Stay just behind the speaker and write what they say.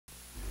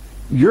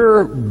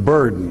your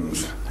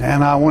burdens,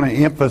 and I want to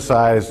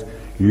emphasize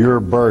your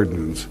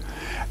burdens.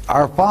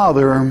 Our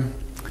Father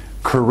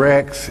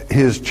corrects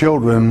His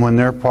children when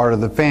they're part of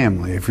the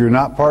family. If you're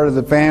not part of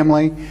the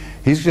family,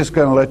 He's just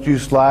going to let you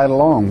slide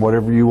along.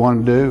 Whatever you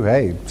want to do,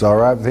 hey, it's all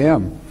right with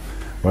Him.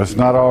 Well, it's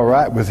not all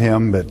right with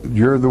Him, but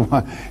you're the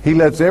one. He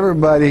lets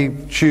everybody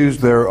choose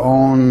their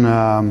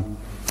own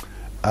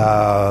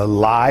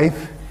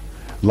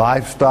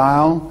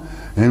lifestyle,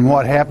 and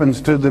what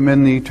happens to them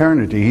in the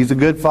eternity. He's a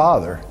good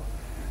Father.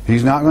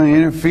 He's not going to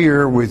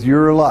interfere with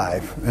your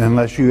life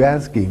unless you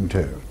ask Him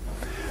to.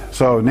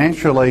 So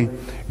naturally,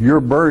 your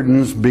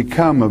burdens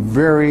become a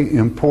very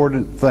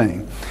important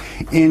thing.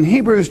 In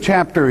Hebrews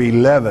chapter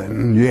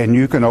 11, and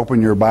you can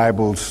open your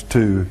Bibles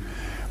to,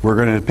 we're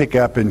going to pick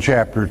up in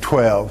chapter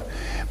 12.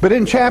 But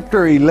in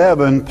chapter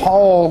 11,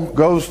 Paul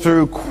goes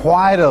through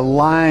quite a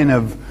line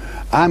of,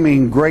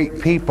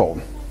 great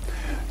people.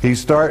 He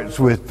starts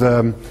with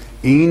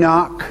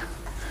Enoch,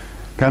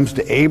 comes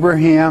to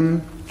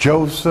Abraham,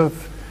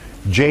 Joseph,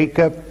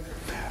 Jacob,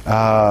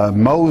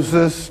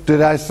 Moses,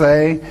 did I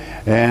say?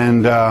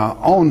 And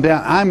on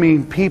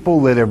down.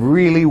 People that have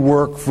really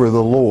worked for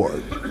the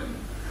Lord.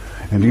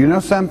 And do you know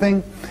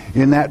something?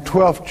 In that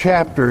 12th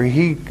chapter,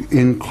 he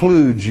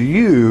includes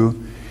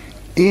you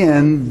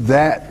in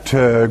that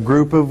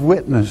group of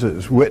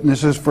witnesses.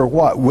 Witnesses for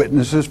what?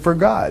 Witnesses for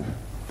God.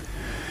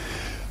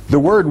 The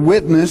word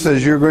witness,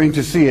 as you're going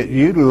to see it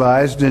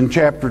utilized in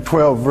chapter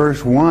 12,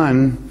 verse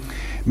 1,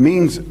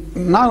 means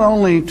not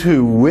only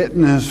to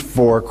witness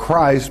for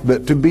Christ,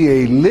 but to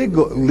be a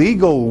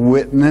legal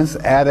witness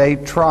at a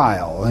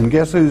trial. And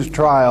guess whose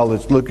trial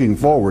it's looking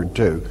forward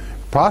to?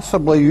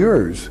 Possibly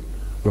yours,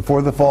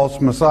 before the false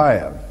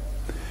Messiah.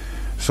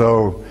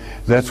 So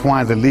that's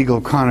why the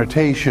legal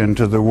connotation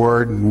to the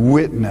word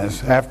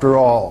witness. After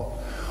all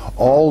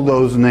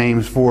those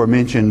names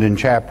mentioned in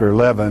chapter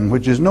 11,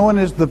 which is known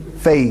as the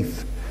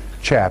faith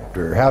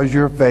chapter. How's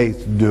your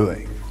faith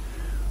doing?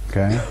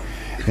 Okay?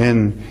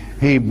 And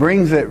he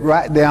brings it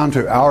right down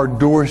to our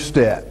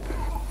doorstep.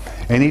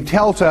 And he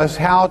tells us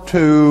how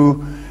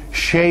to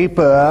shape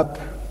up,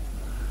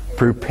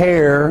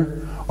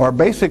 prepare, or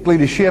basically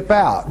to ship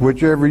out,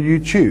 whichever you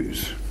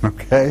choose.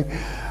 Okay?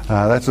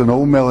 That's an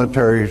old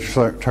military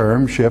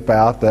term, ship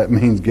out. That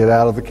means get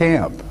out of the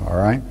camp. All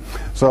right?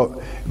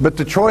 So, but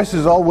the choice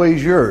is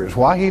always yours.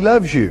 Why? He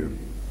loves you.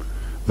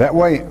 That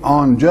way,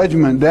 on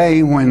Judgment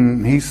Day,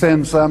 when He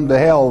sends some to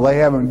hell, they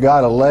haven't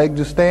got a leg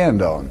to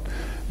stand on.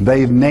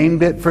 They've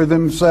named it for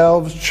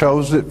themselves,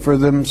 chose it for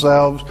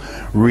themselves,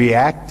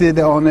 reacted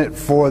on it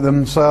for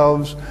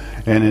themselves,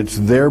 and it's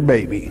their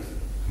baby.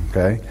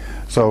 Okay?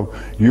 So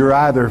you're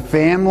either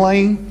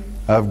family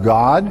of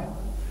God,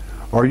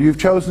 or you've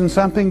chosen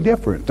something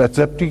different. That's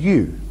up to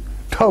you.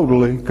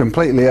 Totally,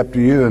 completely up to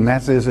you, and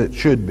that's as it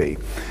should be.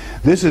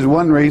 This is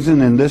one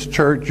reason in this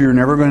church you're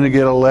never going to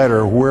get a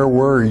letter, where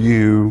were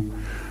you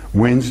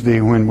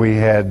Wednesday when we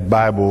had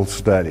Bible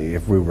study,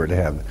 if we were to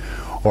have,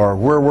 or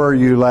where were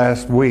you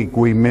last week?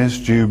 We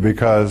missed you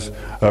because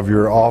of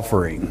your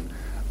offering.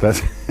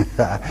 That's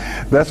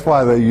that's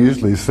why they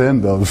usually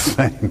send those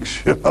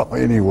things,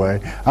 anyway.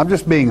 I'm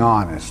just being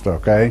honest,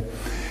 okay?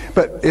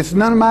 But it's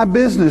none of my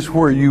business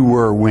where you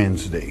were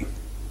Wednesday.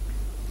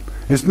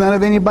 It's none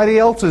of anybody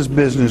else's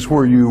business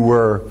where you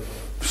were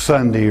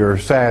Sunday or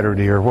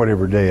Saturday or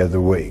whatever day of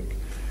the week.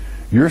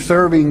 You're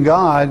serving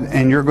God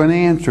and you're going to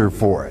answer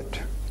for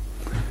it.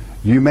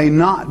 You may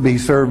not be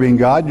serving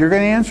God, you're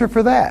going to answer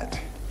for that.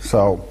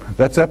 So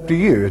that's up to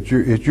you.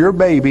 It's your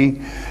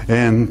baby,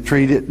 and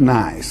treat it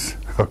nice,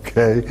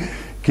 okay?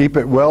 Keep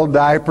it well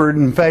diapered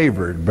and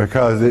favored,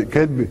 because it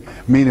could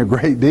mean a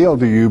great deal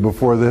to you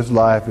before this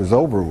life is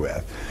over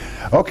with.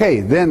 Okay,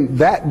 then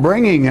that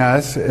bringing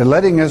us,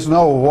 letting us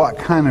know what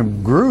kind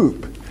of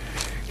group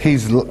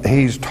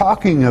he's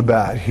talking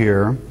about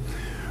here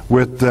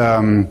with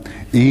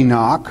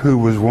Enoch, who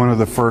was one of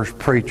the first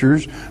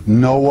preachers,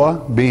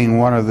 Noah being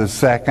one of the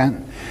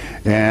second,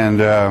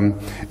 and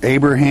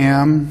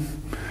Abraham,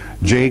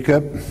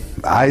 Jacob,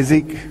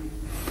 Isaac,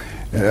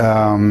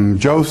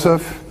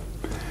 Joseph,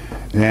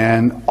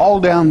 and all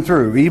down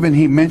through. Even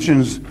he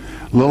mentions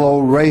little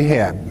old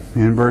Rahab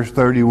in verse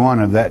 31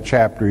 of that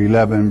chapter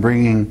 11,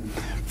 bringing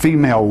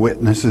female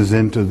witnesses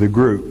into the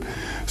group.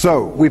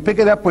 So we pick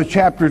it up with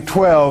chapter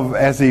 12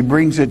 as he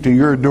brings it to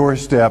your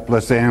doorstep.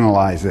 Let's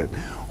analyze it.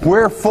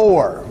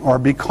 Wherefore, or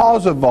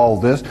because of all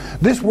this,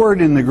 this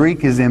word in the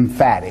Greek is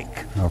emphatic,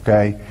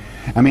 okay?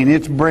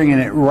 It's bringing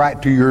it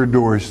right to your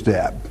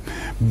doorstep.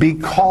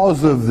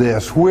 Because of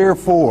this,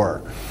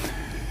 wherefore,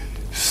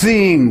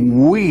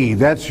 seeing we,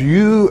 that's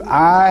you,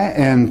 I,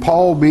 and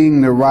Paul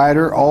being the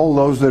writer, all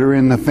those that are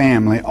in the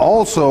family,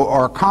 also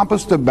are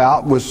compassed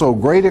about with so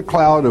great a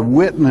cloud of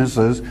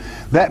witnesses.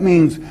 That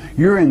means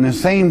you're in the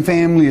same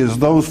family as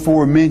those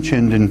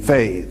forementioned in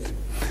faith.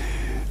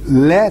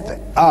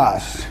 Let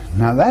us,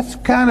 now that's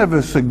kind of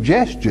a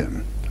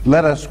suggestion.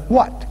 Let us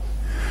what?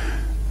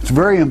 It's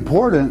very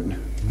important,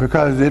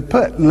 because it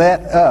put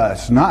let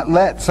us, not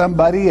let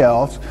somebody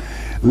else.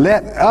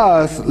 Let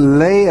us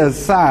lay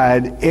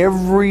aside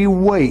every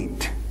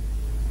weight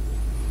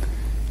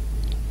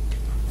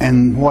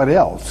And what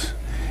else?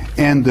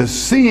 And the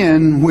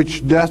sin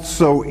which doth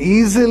so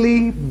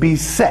easily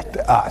beset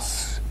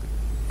us.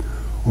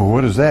 Well,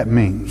 what does that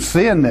mean?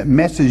 Sin that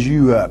messes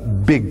you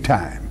up big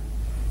time.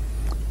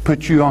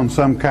 Puts you on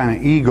some kind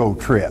of ego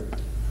trip.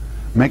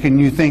 Making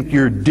you think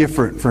you're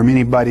different from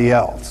anybody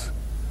else.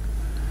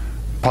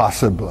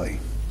 Possibly.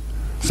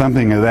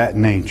 Something of that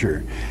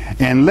nature.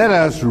 And let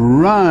us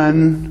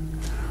run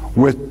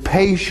with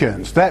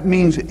patience. That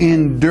means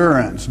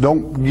endurance.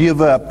 Don't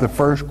give up the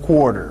first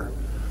quarter.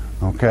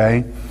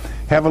 Okay?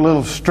 Have a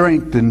little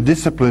strength and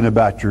discipline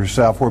about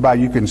yourself whereby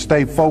you can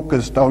stay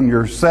focused on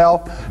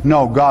yourself.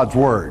 No, God's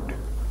Word.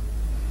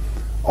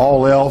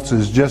 All else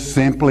is just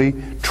simply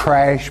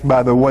trash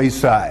by the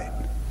wayside.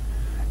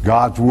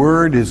 God's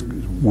Word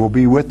will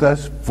be with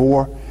us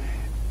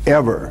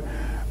forever.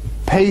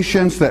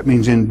 Patience, that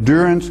means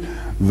endurance.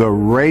 The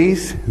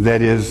race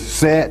that is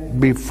set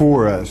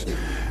before us.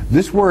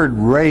 This word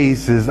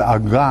race is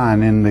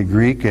agon in the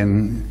Greek,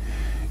 and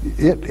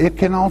it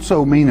can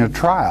also mean a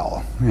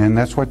trial, and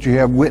that's what you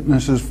have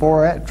witnesses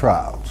for at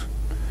trials,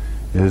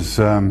 is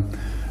to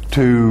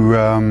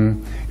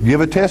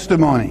give a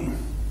testimony,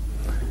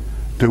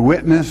 to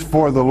witness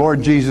for the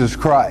Lord Jesus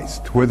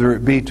Christ, whether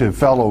it be to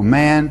fellow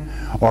man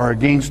or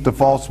against the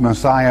false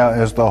Messiah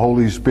as the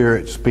Holy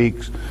Spirit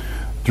speaks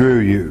through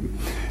you.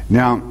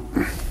 Now,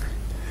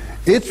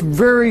 it's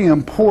very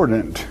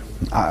important.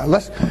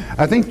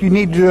 I think you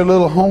need to do a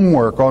little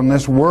homework on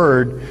this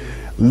word.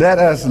 Let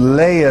us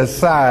lay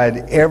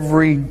aside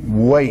every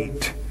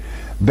weight.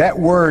 That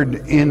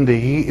word in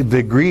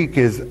the Greek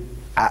is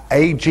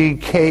agkos,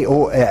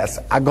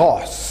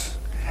 agos,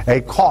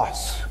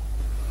 akos.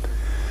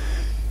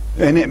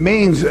 And it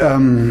means,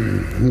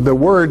 the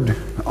word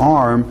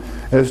arm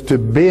is to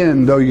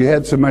bend, though you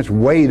had so much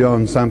weight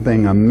on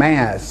something, a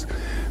mass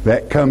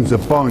that comes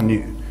upon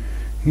you.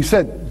 He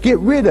said, get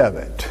rid of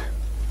it.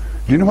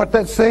 Do you know what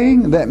that's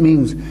saying? That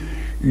means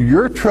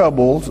your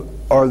troubles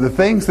are the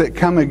things that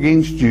come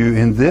against you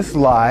in this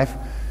life.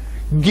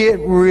 Get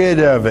rid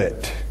of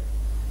it.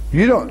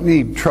 You don't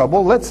need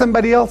trouble. Let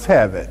somebody else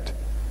have it.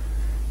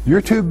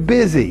 You're too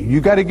busy.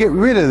 You got to get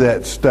rid of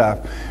that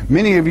stuff.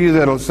 Many of you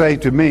that'll say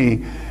to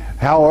me,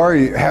 how are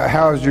you?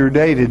 How's your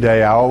day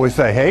today? I always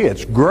say, hey,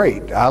 it's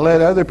great. I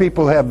let other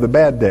people have the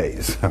bad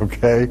days,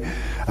 okay?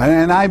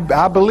 And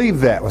I believe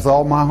that with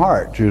all my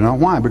heart. You know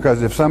why?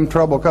 Because if some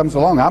trouble comes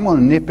along, I'm going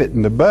to nip it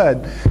in the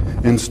bud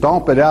and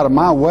stomp it out of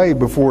my way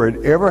before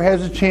it ever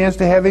has a chance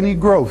to have any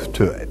growth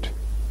to it.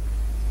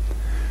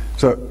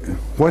 So,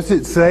 what's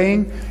it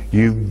saying?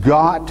 You've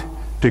got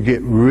to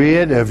get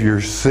rid of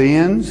your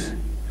sins,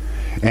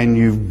 and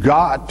you've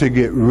got to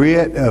get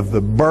rid of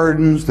the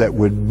burdens that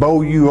would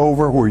bow you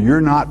over where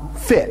you're not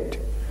fit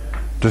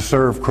to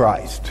serve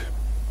Christ.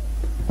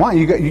 Why?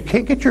 You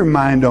can't get your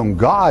mind on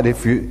God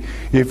if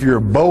you're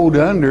bowed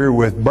under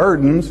with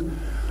burdens.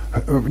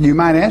 You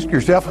might ask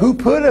yourself, who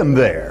put them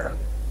there?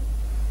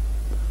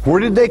 Where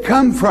did they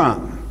come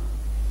from?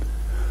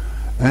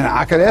 And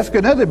I could ask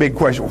another big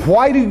question.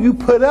 Why do you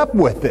put up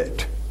with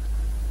it?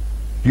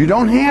 You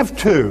don't have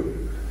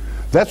to.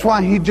 That's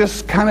why he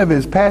just kind of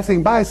is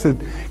passing by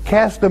said,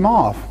 cast them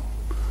off.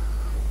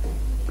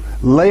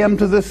 Lay them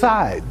to the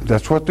side.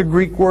 That's what the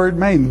Greek word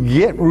means.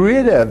 Get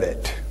rid of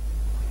it.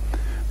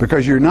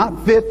 Because you're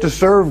not fit to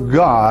serve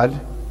God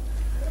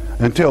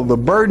until the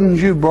burdens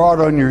you brought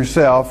on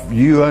yourself,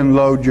 you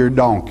unload your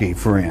donkey,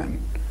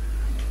 friend.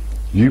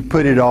 You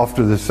put it off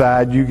to the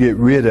side, you get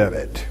rid of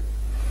it.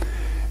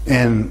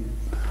 And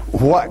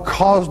what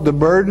caused the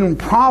burden?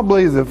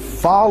 Probably the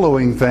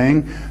following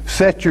thing: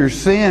 set your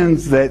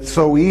sins that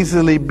so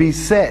easily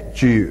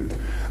beset you.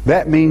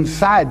 That means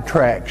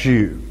sidetracks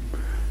you,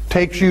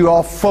 takes you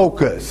off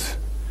focus,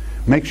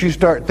 makes you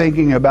start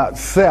thinking about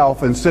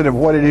self instead of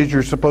what it is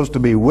you're supposed to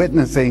be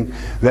witnessing,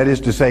 that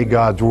is to say,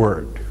 God's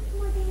Word.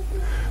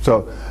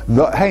 So,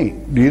 hey,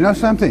 do you know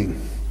something?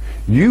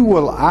 You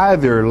will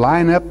either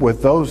line up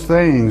with those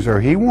things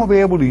or He won't be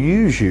able to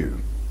use you.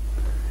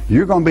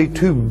 You're going to be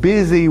too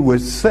busy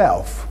with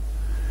self.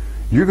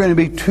 You're going to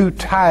be too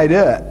tied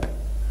up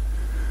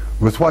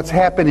with what's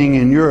happening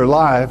in your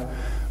life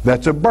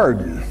that's a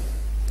burden.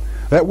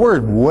 That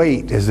word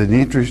weight is an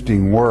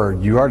interesting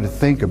word. You ought to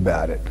think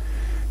about it.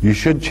 You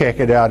should check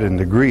it out in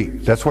the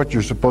Greek. That's what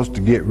you're supposed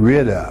to get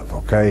rid of,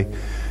 okay?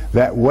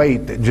 That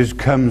weight that just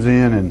comes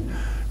in and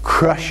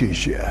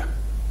crushes you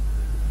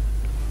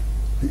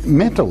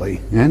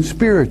mentally and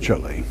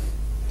spiritually.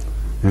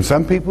 And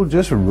some people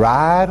just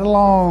ride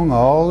along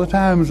all the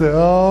time and say,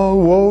 oh,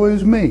 woe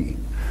is me.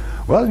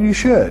 Well, you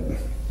should,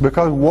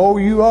 because woe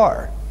you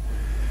are.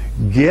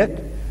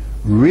 Get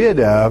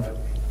rid of,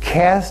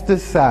 cast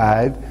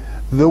aside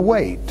the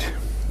weight.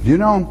 You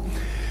know,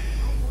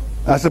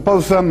 I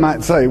suppose some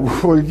might say,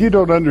 well, you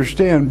don't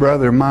understand,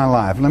 brother, my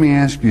life. Let me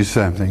ask you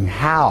something.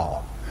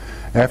 How,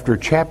 after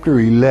chapter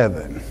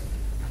 11,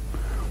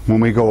 when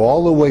we go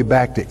all the way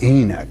back to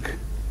Enoch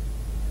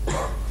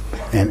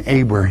and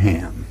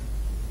Abraham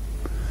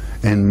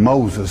and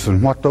Moses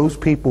and what those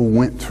people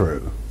went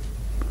through,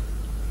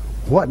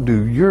 what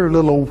do your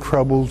little old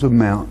troubles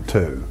amount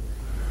to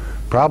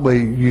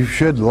Probably you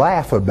should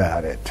laugh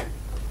about it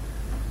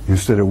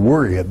instead of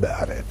worry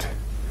about it.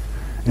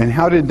 And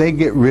how did they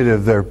get rid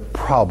of their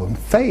problem?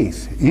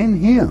 Faith in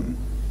Him.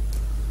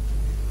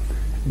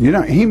 You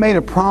know, He made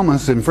a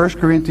promise in 1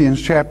 Corinthians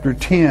chapter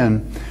 10,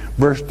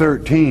 verse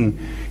 13.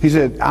 He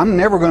said, I'm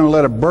never going to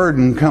let a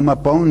burden come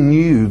up on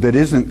you that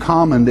isn't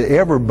common to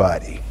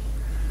everybody.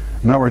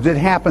 In other words, it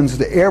happens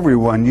to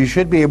everyone. You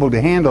should be able to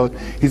handle it.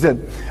 He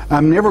said,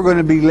 I'm never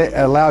going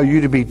to allow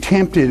you to be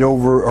tempted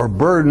over or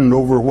burdened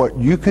over what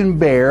you can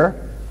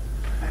bear.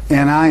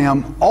 And I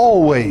am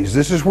always,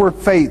 this is where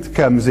faith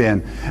comes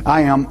in,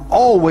 I am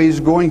always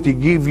going to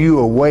give you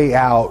a way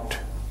out.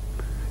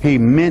 He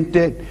meant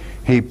it.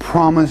 He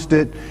promised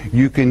it.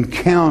 You can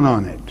count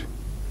on it.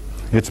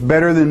 It's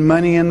better than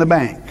money in the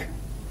bank.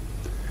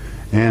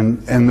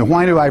 And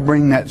why do I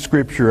bring that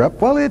scripture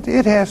up? Well,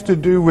 it has to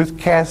do with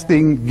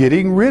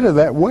getting rid of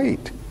that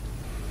weight.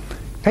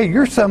 Hey,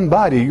 you're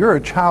somebody. You're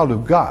a child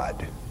of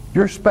God.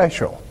 You're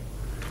special.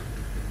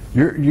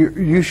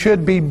 You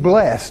should be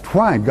blessed.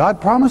 Why?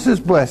 God promises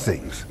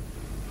blessings.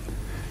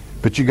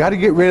 But you got to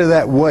get rid of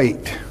that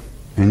weight.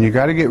 And you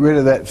got to get rid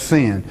of that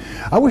sin.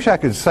 I wish I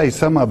could say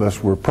some of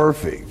us were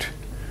perfect.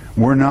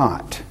 We're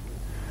not.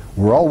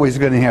 We're always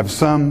going to have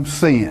some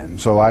sin.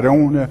 So I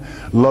don't want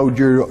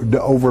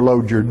to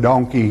overload your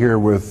donkey here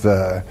with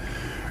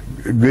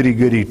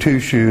goody-goody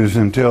two-shoes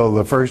until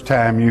the first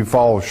time you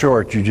fall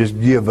short, you just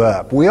give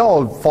up. We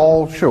all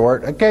fall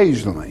short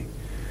occasionally.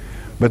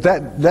 But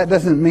that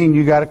doesn't mean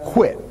you got to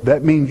quit.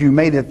 That means you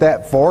made it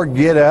that far,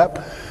 get up,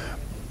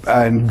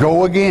 and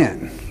go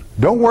again.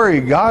 Don't worry,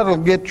 God will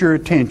get your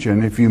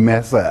attention if you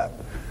mess up.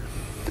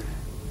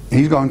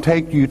 He's going to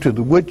take you to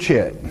the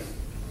woodshed.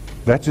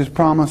 That's His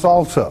promise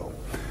also.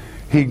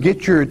 He'd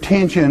get your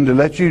attention to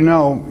let you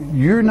know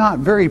you're not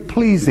very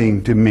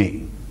pleasing to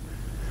me.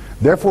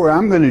 Therefore,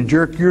 I'm going to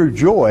jerk your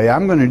joy.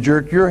 I'm going to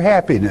jerk your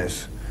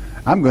happiness.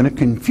 I'm going to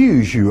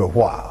confuse you a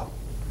while.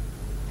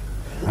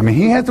 I mean,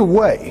 He has a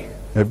way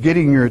of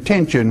getting your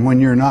attention when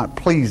you're not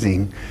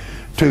pleasing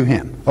to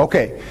Him.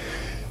 Okay,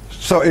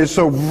 so it's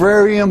so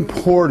very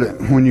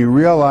important when you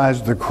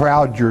realize the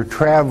crowd you're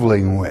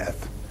traveling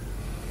with.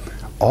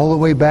 All the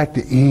way back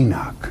to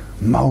Enoch,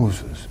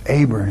 Moses,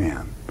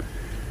 Abraham.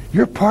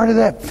 You're part of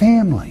that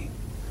family.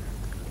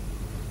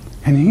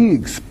 And He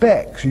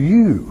expects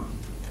you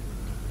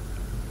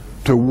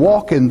to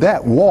walk in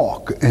that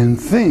walk and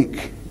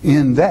think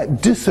in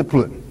that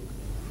discipline.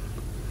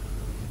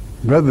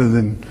 Rather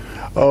than,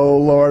 oh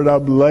Lord,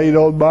 I'm late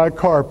on my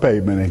car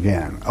payment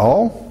again.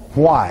 Oh,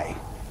 why?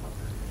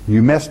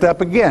 You messed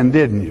up again,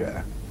 didn't you?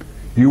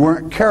 You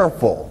weren't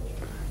careful.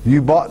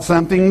 You bought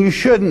something you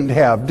shouldn't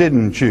have,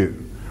 didn't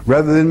you?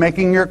 Rather than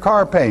making your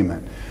car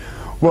payment.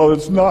 Well,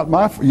 it's not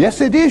my fault. Yes,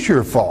 it is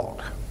your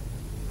fault.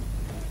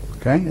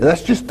 Okay?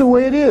 That's just the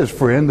way it is,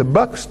 friend. The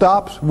buck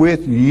stops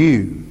with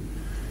you.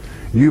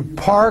 You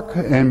park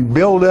and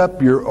build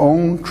up your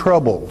own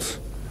troubles.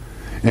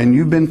 And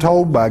you've been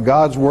told by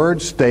God's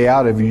word, stay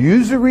out of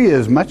usury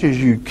as much as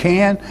you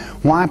can.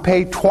 Why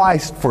pay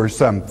twice for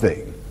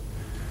something?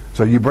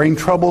 So you bring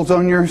troubles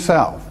on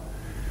yourself.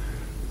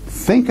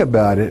 Think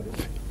about it.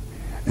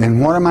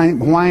 And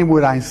why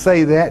would I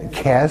say that?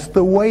 Cast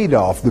the weight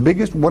off.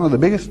 One of the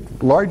biggest,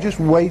 largest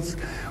weights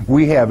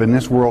we have in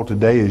this world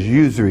today is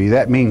usury.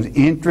 That means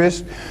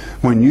interest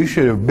when you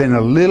should have been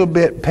a little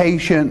bit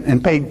patient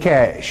and paid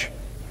cash.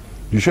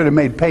 You should have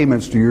made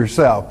payments to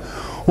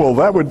yourself. Well,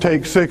 that would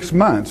take 6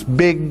 months.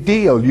 Big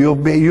deal.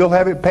 You'll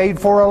have it paid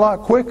for a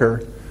lot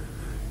quicker.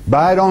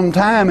 Buy it on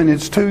time and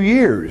it's 2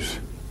 years.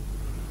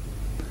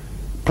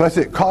 Plus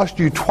it costs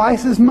you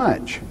twice as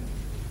much.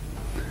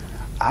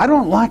 I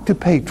don't like to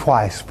pay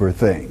twice for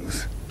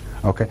things.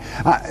 Okay,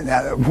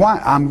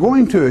 I'm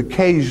going to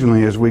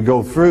occasionally, as we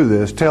go through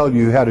this, tell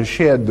you how to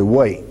shed the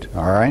weight.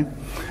 All right,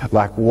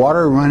 like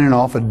water running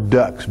off a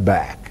duck's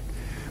back.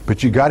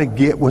 But you got to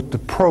get with the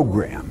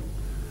program.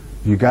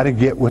 You got to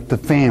get with the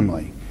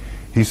family.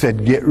 He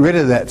said, get rid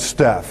of that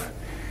stuff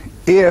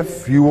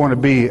if you want to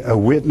be a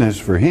witness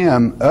for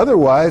Him.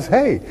 Otherwise,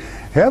 hey,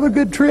 have a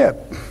good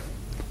trip.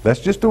 That's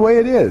just the way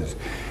it is.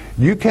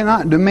 You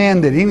cannot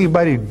demand that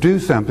anybody do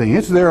something.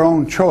 It's their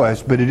own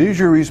choice, but it is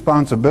your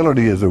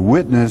responsibility as a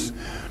witness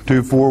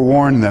to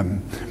forewarn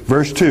them.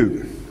 Verse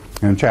 2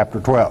 in chapter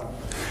 12.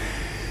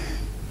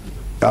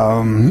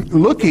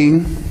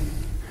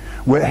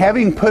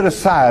 Having put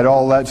aside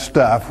all that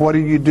stuff, what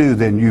do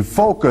then? You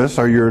focus,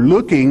 or you're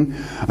looking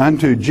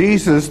unto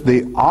Jesus,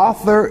 the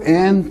author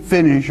and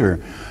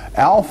finisher,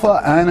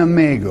 Alpha and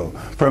Omega,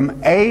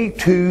 from A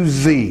to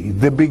Z,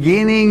 the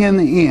beginning and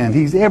the end.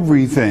 He's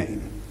everything.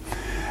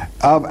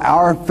 Of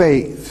our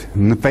faith,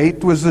 and the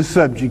faith was the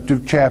subject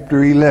of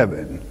chapter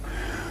 11,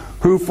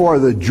 who for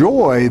the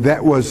joy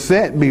that was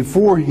set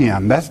before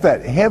Him, that's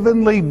that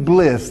heavenly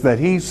bliss that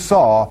He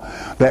saw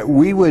that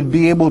we would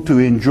be able to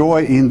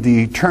enjoy in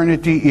the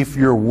eternity if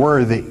you're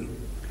worthy.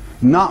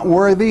 Not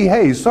worthy,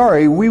 hey,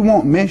 sorry, we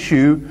won't miss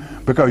you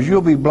because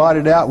you'll be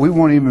blotted out. We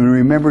won't even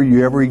remember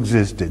you ever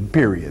existed,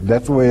 period.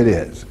 That's the way it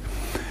is.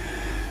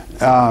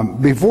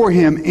 before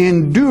him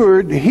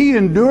endured, he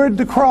endured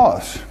the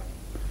cross.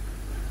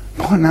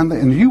 Boy, now,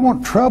 and you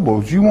want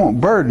troubles, you want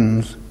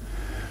burdens.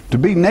 To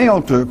be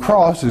nailed to a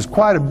cross is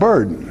quite a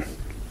burden.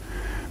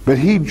 But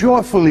he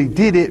joyfully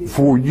did it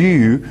for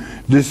you,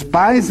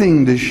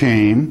 despising the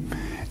shame,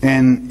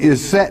 and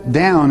is set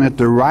down at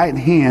the right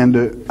hand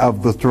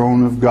of the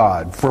throne of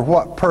God. For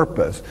what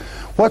purpose?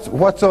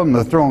 What's on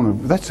the throne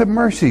of? That's a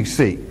mercy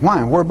seat.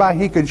 Why? Whereby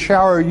he could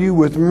shower you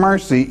with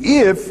mercy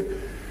if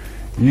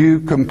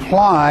you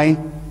comply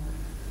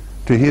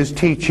to his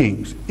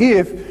teachings,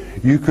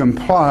 if you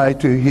comply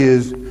to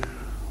his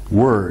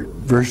word.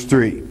 Verse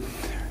 3.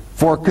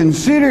 For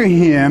consider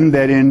him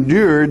that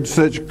endured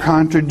such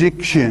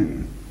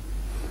contradiction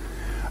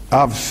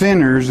of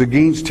sinners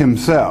against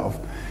himself,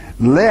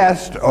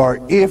 lest or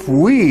if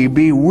we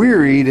be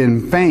wearied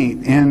and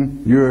faint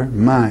in your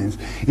minds.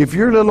 If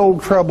your little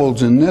old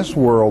troubles in this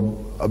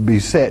world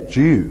beset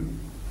you,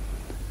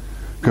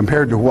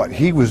 compared to what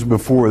he was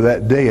before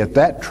that day at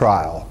that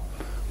trial,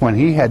 when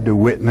he had to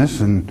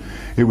witness, and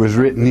it was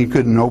written he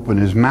couldn't open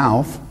his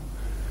mouth,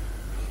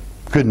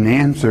 couldn't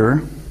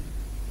answer.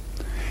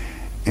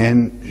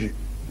 And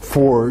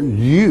for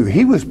you,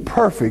 he was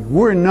perfect,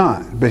 we're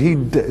not, but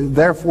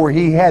therefore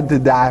he had to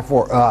die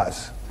for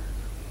us,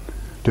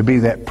 to be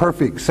that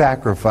perfect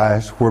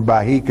sacrifice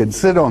whereby he could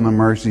sit on the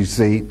mercy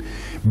seat,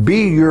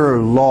 be your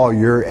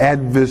lawyer,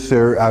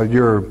 adversary,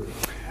 your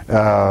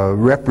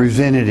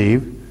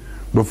representative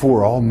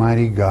before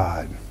Almighty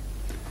God.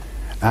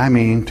 I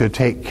mean, to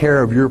take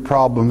care of your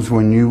problems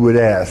when you would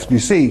ask. You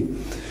see,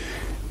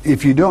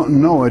 if you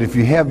don't know it, if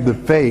you have the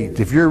faith,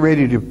 if you're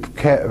ready to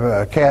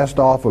cast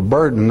off a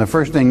burden, the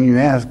first thing you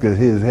ask is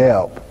his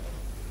help,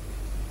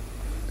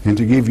 and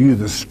to give you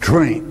the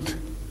strength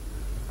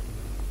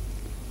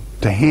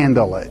to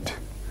handle it.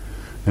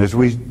 As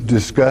we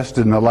discussed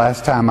in the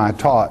last time I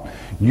taught,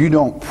 you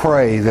don't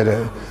pray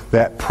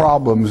that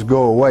problems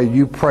go away.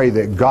 You pray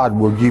that God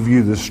will give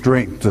you the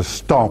strength to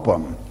stomp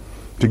them,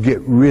 to get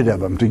rid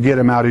of them, to get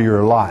them out of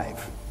your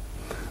life.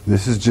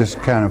 This is just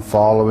kind of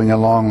following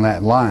along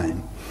that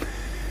line.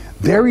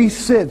 There he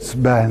sits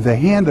by the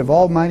hand of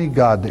Almighty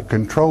God that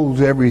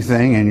controls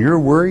everything, and you're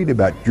worried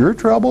about your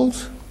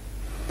troubles?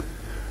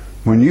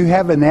 When you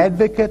have an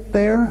advocate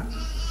there,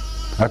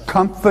 a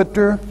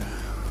comforter,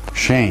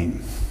 shame.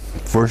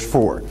 Verse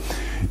 4.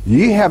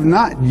 Ye have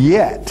not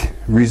yet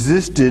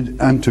resisted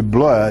unto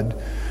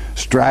blood,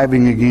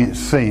 striving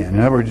against sin. In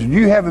other words,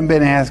 you haven't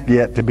been asked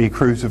yet to be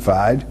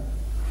crucified.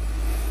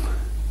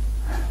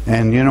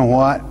 And you know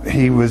what?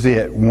 He was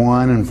it,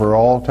 one and for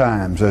all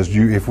times,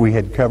 if we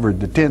had covered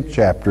the 10th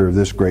chapter of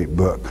this great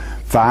book.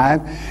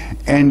 5.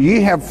 And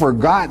ye have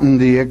forgotten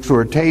the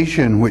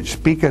exhortation which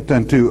speaketh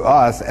unto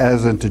us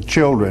as unto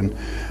children,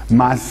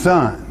 my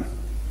son,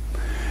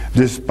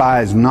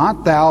 despise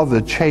not thou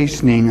the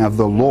chastening of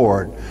the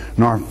Lord,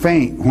 nor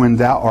faint when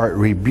thou art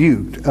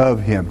rebuked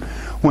of him.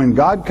 When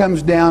God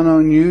comes down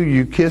on you,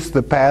 you kiss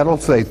the paddle,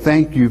 say,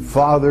 thank you,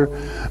 Father,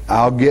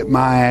 I'll get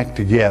my act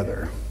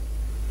together.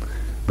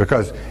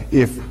 Because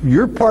if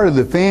you're part of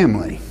the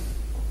family,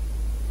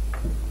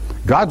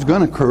 God's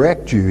going to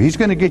correct you. He's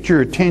going to get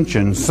your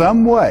attention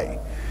some way.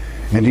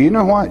 And do you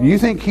know what? You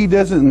think he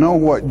doesn't know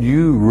what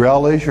you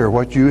relish or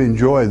what you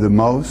enjoy the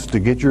most to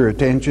get your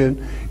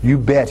attention? You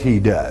bet he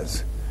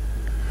does.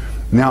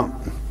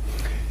 Now,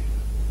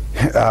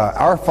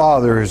 our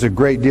Father is a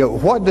great deal.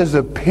 What does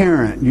a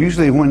parent,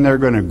 usually when they're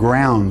going to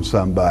ground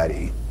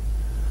somebody,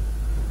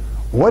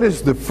 what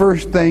is the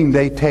first thing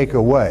they take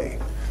away?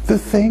 The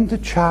thing the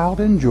child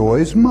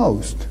enjoys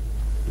most.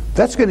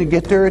 That's going to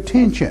get their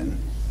attention.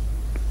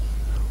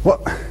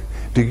 Well,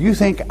 do you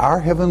think our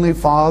Heavenly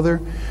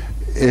Father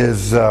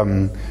is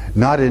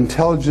not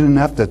intelligent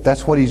enough that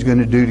that's what he's going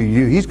to do to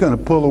you? He's going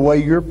to pull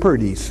away your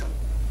pretties.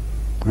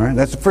 All right?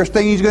 That's the first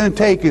thing he's going to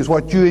take, is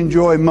what you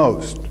enjoy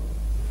most.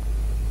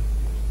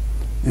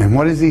 And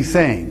what is he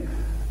saying?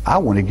 I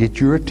want to get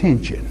your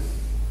attention.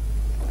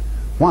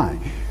 Why?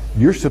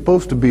 You're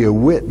supposed to be a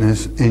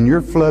witness, and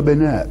you're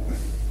flubbing up.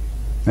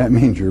 That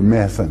means you're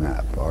messing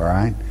up, all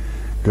right?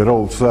 Good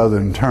old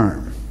Southern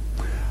term.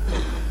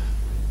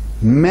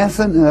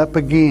 Messing up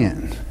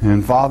again.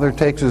 And Father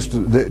takes us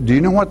to... Do you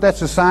know what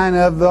that's a sign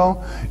of,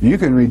 though? You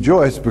can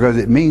rejoice because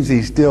it means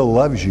he still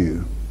loves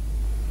you.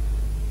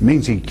 It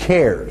means he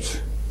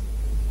cares.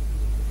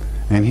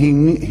 And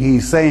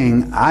he's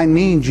saying, I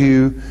need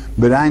you,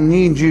 but I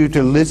need you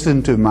to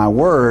listen to my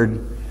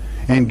word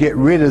and get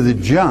rid of the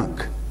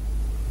junk.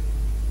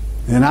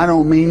 And I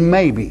don't mean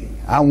maybe.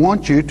 I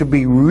want you to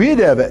be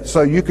rid of it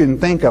so you can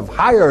think of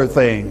higher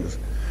things,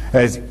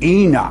 as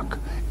Enoch,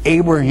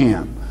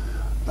 Abraham,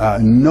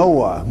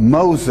 Noah,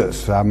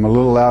 Moses. I'm a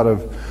little out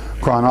of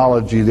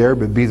chronology there,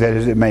 but be that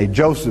as it may,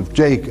 Joseph,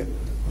 Jacob,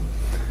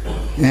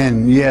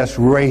 and yes,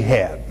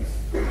 Rahab.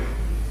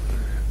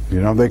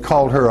 You know, they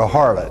called her a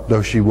harlot,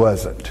 though she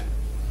wasn't.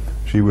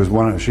 She was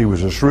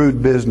a shrewd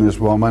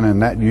businesswoman,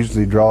 and that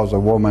usually draws a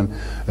woman,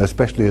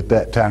 especially at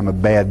that time, a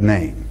bad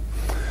name.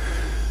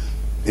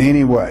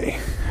 Anyway,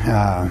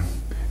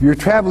 you're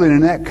traveling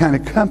in that kind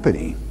of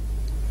company.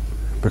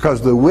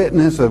 Because the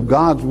witness of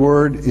God's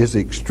Word is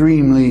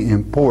extremely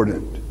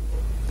important.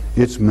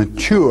 It's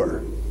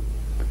mature.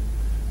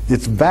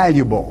 It's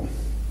valuable.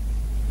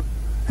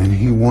 And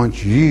He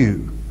wants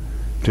you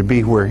to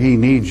be where He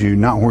needs you,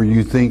 not where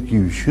you think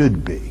you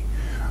should be.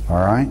 All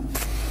right?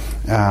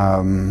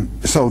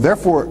 So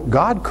therefore,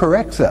 God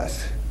corrects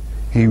us.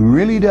 He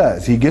really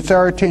does. He gets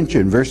our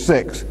attention. Verse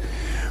 6.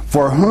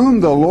 For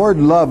whom the Lord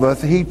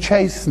loveth, He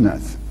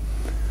chasteneth.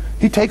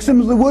 He takes them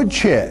to the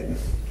woodshed,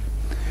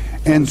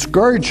 and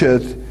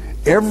scourgeth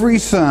every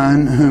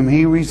son whom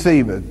He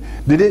receiveth.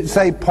 Did it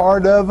say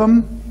part of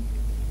them?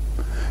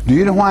 Do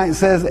you know why it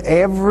says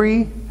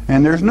every?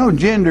 And there's no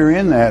gender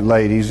in that,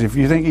 ladies, if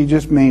you think He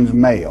just means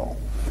male.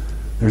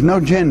 There's no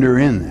gender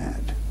in that.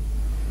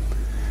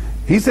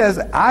 He says,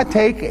 I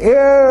take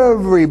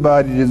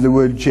everybody to the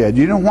woodshed.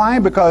 You know why?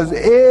 Because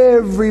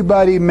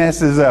everybody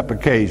messes up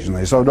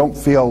occasionally, so don't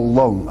feel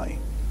lonely.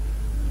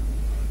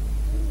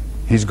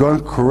 He's going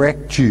to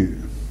correct you.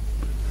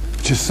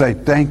 Just say,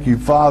 thank you,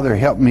 Father.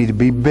 Help me to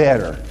be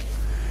better.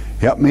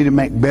 Help me to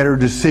make better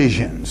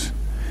decisions.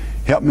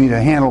 Help me to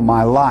handle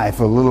my life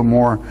with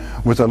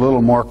a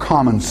little more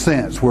common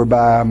sense,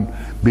 whereby I'm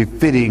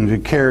befitting to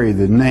carry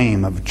the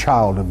name of a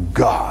child of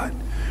God.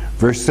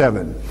 Verse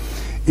 7.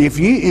 If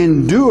ye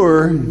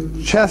endure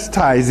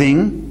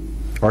chastising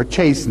or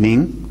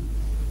chastening,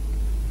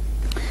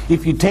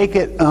 if you take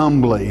it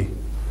humbly,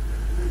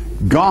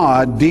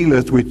 God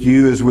dealeth with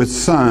you as with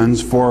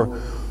sons. For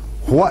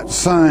what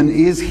son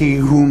is he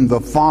whom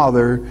the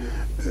Father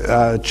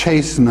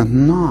chasteneth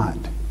not?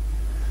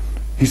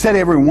 He said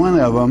every one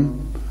of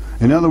them.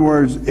 In other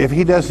words, if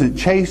He doesn't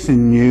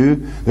chasten you,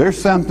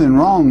 there's something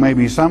wrong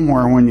maybe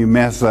somewhere when you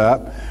mess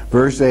up.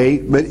 Verse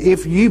 8, but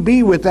if ye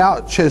be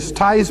without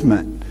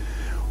chastisement,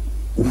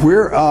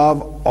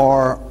 whereof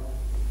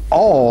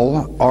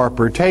all are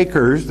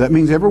partakers, that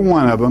means every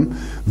one of them,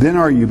 then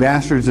are you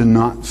bastards and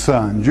not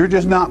sons. You're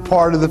just not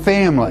part of the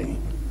family.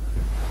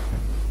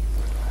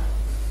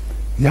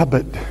 Yeah,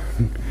 but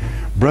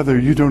brother,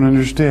 you don't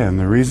understand.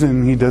 The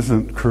reason He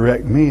doesn't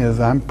correct me is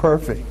I'm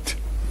perfect.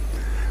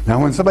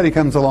 Now when somebody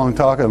comes along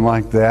talking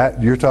like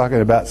that, you're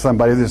talking about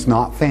somebody that's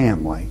not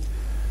family.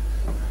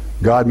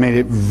 God made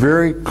it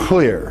very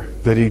clear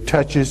that He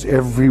touches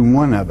every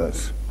one of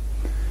us.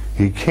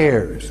 He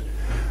cares.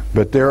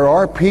 But there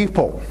are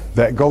people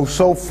that go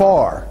so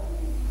far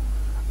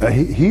that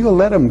He'll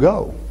let them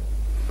go.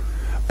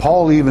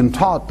 Paul even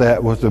taught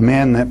that with the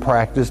men that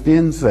practiced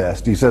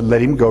incest. He said,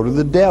 let him go to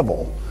the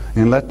devil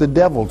and let the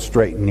devil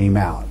straighten him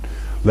out.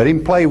 Let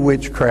him play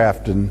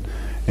witchcraft and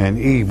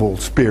evil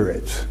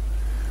spirits.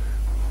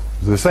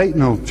 The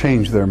Satan will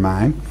change their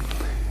mind.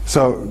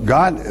 So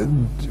God,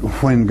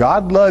 when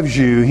God loves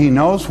you, He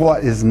knows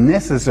what is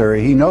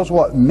necessary. He knows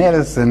what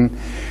medicine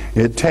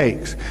it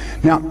takes.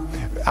 Now,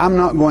 I'm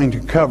not going to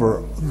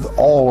cover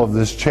all of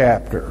this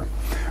chapter,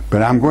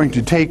 but I'm going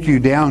to take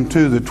you down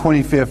to the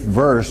 25th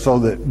verse so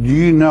that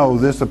you know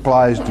this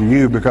applies to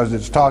you, because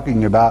it's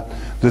talking about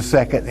the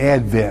second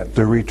advent,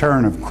 the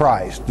return of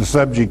Christ. The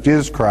subject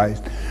is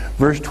Christ.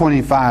 Verse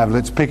 25,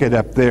 let's pick it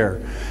up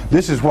there.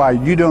 This is why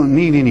you don't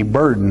need any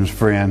burdens,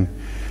 friend.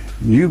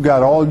 You've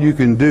got all you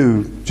can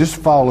do just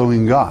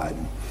following God.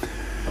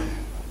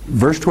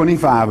 Verse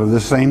 25 of the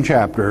same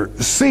chapter,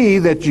 see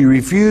that you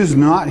refuse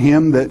not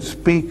him that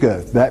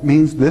speaketh. That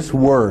means this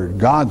word,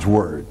 God's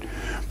word.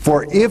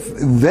 For if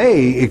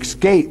they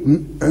escape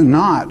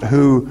not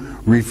who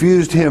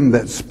refused him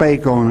that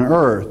spake on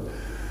earth,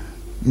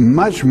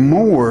 much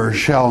more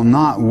shall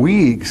not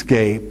we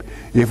escape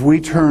if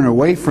we turn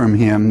away from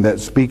him that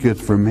speaketh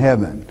from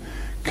heaven.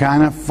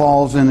 Kind of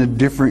falls in a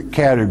different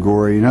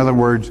category. In other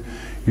words,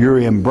 you're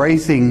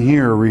embracing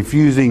here,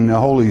 refusing the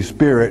Holy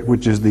Spirit,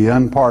 which is the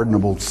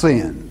unpardonable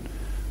sin.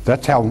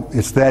 That's how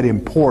it's that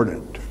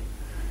important.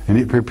 And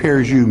it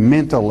prepares you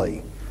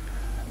mentally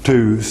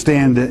to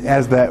stand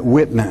as that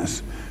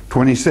witness.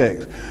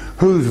 26.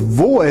 Whose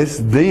voice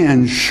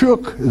then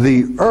shook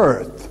the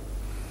earth,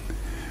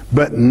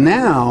 but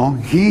now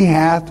he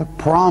hath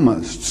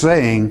promised,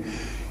 saying,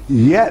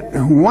 yet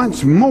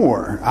once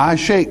more I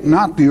shake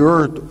not the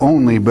earth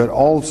only, but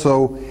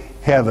also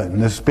heaven.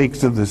 This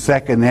speaks of the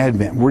second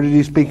advent. Where did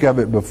he speak of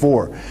it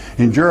before?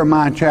 In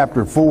Jeremiah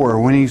chapter 4,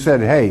 when he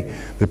said, hey,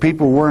 the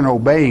people weren't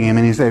obeying him,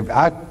 and he said,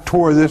 I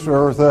tore this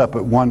earth up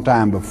at one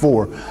time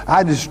before.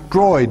 I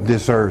destroyed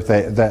this earth,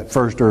 that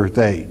first earth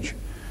age.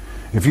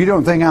 If you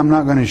don't think I'm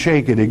not going to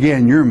shake it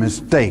again, you're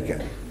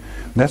mistaken.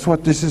 That's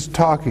what this is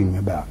talking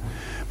about.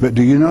 But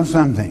do you know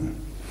something?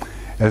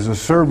 As a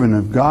servant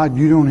of God,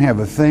 you don't have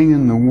a thing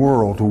in the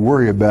world to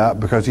worry about,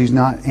 because He's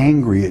not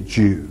angry at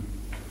you.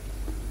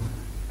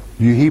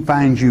 He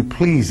finds you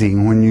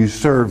pleasing when you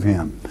serve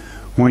Him,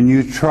 when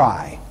you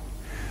try.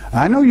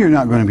 I know you're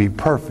not going to be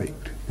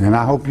perfect, and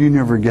I hope you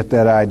never get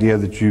that idea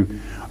that you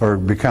or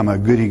become a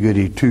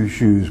goody-goody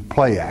two-shoes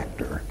play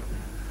actor.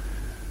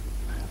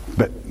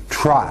 But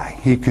try.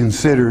 He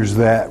considers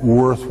that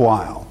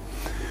worthwhile.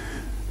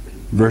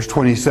 Verse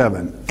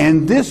 27,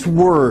 and this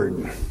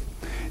word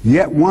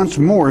yet once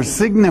more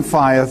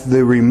signifieth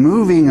the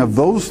removing of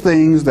those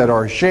things that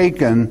are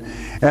shaken,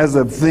 as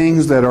of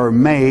things that are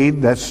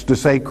made, that's to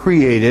say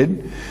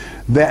created,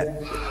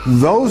 that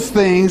those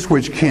things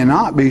which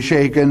cannot be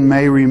shaken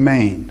may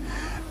remain.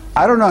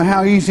 I don't know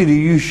how easy do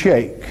you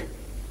shake,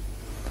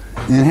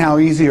 and how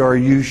easy are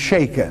you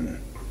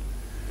shaken.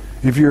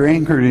 If you're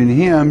anchored in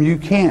Him, you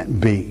can't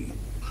be.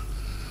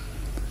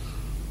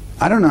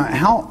 I don't know,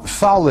 how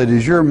solid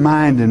is your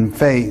mind and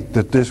faith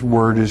that this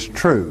word is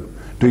true?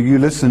 Do you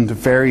listen to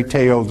fairy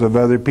tales of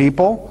other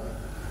people,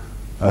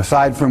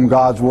 aside from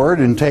God's word,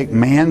 and take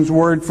man's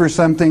word for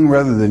something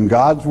rather than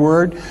God's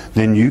word?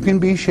 Then you can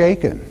be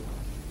shaken.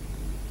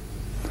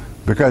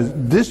 Because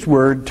this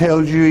word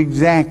tells you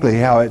exactly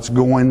how it's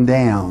going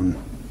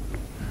down,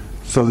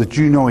 so that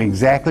you know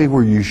exactly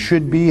where you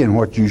should be and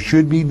what you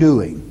should be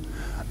doing.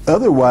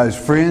 Otherwise,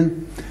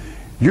 friend,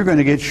 you're going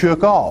to get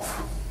shook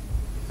off.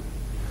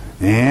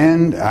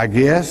 And I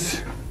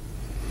guess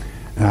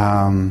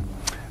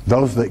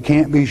those that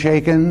can't be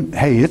shaken,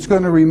 hey, it's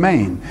going to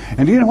remain.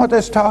 And do you know what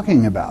that's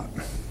talking about?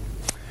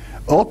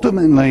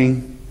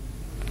 Ultimately,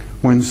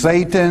 when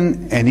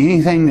Satan and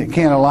anything that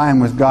can't align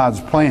with God's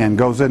plan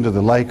goes into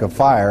the lake of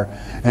fire,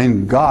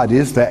 and God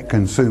is that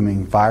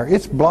consuming fire,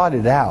 it's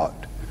blotted out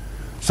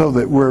so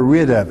that we're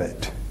rid of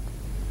it.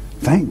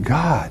 Thank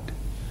God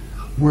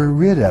we're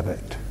rid of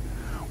it.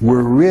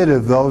 We're rid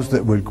of those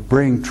that would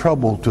bring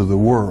trouble to the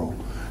world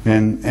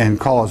and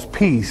cause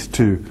peace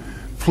to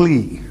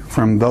flee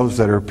from those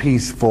that are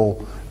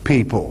peaceful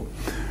people.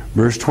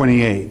 Verse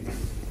 28.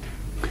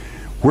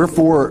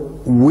 Wherefore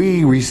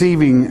we,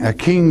 receiving a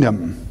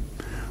kingdom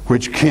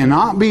which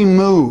cannot be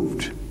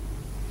moved.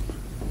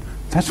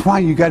 That's why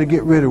you got to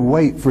get rid of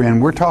weight,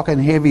 friend. We're talking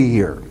heavy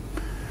here.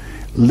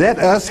 Let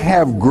us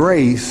have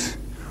grace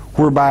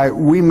whereby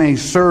we may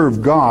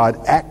serve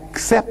God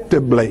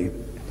acceptably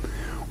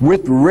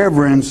with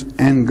reverence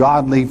and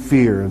godly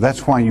fear.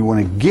 That's why you want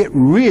to get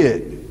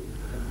rid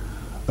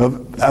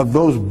of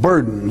those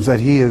burdens that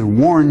He has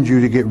warned you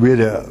to get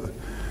rid of.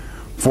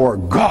 For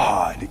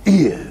God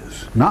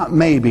is, not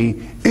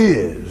maybe,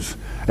 is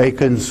a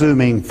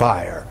consuming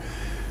fire.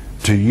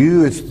 To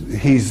you,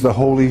 He's the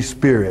Holy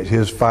Spirit.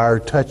 His fire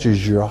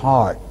touches your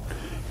heart,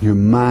 your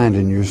mind,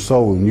 and your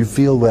soul, and you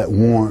feel that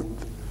warmth.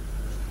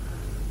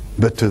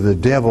 But to the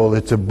devil,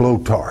 it's a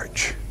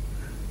blowtorch,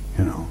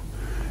 you know,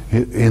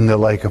 in the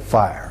lake of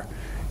fire.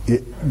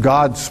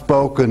 God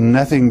spoke and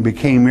nothing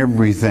became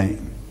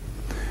everything.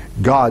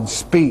 God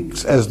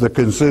speaks as the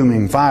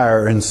consuming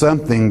fire and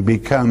something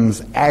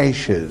becomes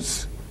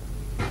ashes.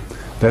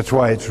 That's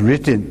why it's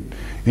written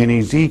in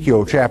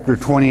Ezekiel chapter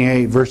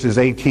 28 verses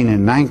 18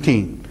 and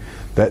 19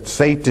 that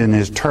Satan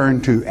is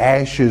turned to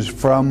ashes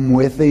from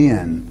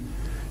within.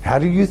 How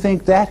do you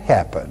think that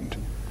happened?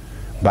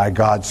 By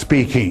God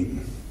speaking.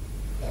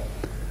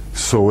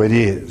 So it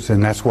is,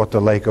 and that's what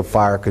the lake of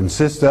fire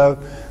consists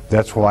of.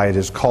 That's why it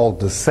is called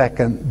the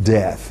second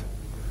death.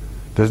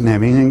 Doesn't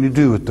have anything to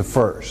do with the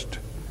first.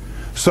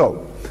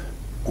 So,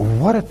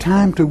 what a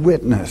time to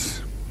witness.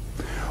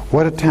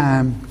 What a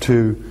time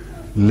to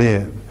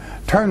live.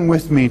 Turn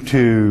with me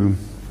to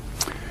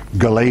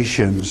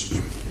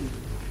Galatians.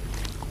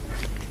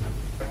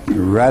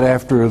 Right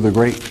after the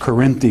great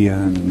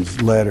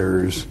Corinthians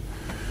letters.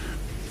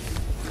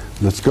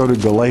 Let's go to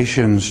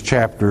Galatians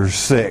chapter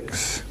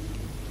 6.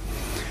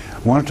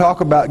 I want to talk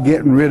about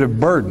getting rid of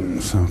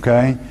burdens,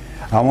 okay?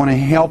 I want to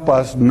help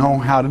us know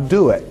how to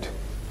do it.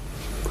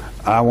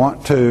 I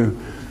want to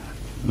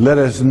let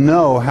us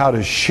know how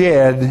to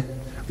shed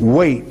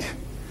weight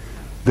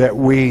that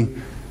we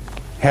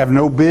have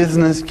no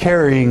business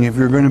carrying if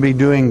you're going to be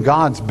doing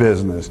God's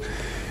business.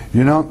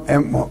 You know,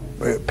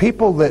 and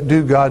people that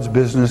do God's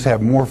business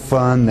have more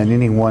fun than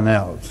anyone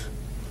else.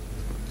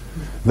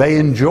 They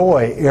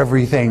enjoy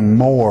everything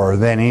more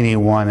than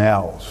anyone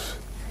else.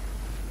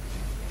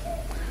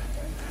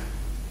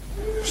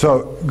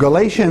 So,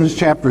 Galatians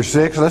chapter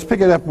 6, let's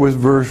pick it up with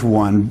verse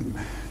 1.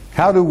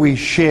 How do we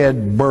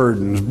shed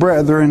burdens?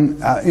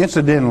 Brethren,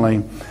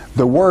 incidentally,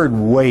 the word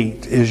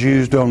weight is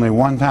used only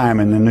one time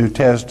in the New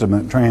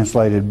Testament,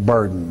 translated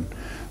burden.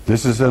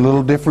 This is a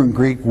little different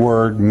Greek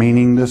word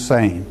meaning the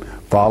same,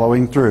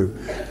 following through.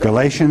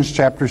 Galatians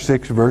chapter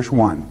 6, verse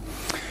 1.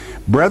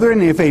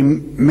 Brethren, if a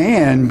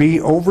man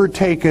be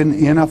overtaken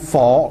in a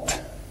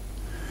fault,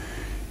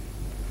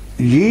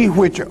 ye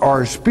which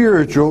are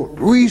spiritual,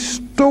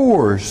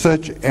 restore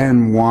such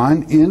an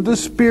one in the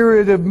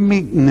spirit of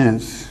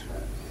meekness,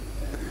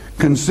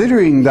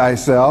 considering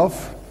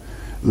thyself,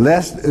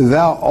 lest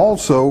thou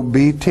also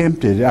be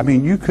tempted. I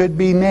mean, you could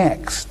be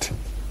next.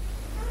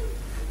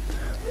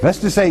 That's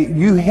to say,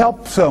 you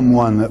help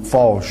someone that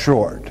falls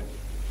short.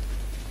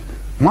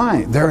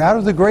 Why? They're out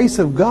of the grace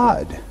of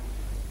God.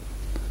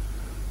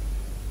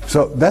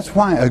 So that's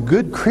why a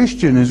good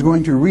Christian is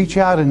going to reach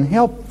out and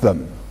help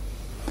them.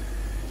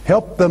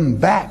 Help them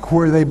back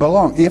where they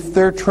belong, if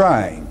they're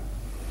trying.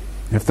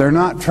 If they're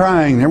not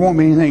trying, there won't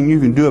be anything you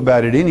can do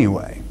about it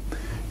anyway.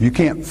 You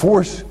can't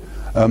force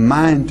a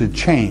mind to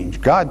change.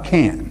 God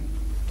can.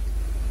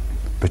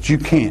 But you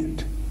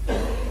can't.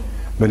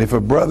 But if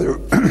a brother,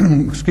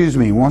 excuse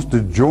me, wants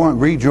to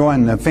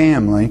rejoin the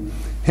family,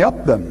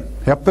 help them.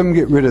 Help them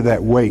get rid of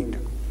that weight.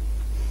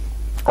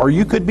 Or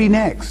you could be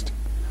next.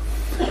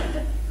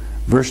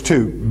 Verse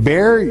 2,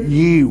 bear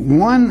ye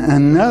one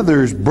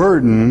another's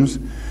burdens,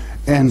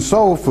 and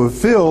so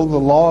fulfill the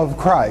law of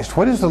Christ.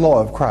 What is the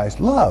law of Christ?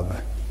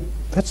 Love.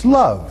 That's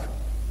love.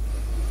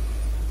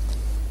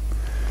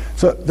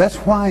 So that's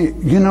why,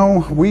 you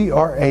know, we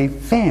are a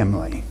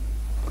family.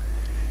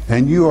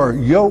 And you are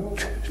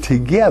yoked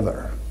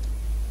together,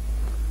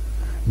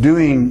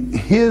 doing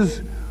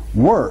His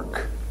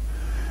work.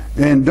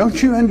 And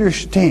don't you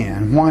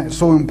understand why it's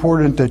so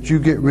important that you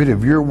get rid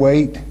of your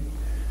weight?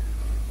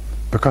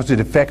 Because it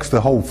affects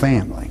the whole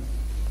family.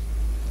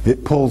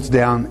 It pulls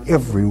down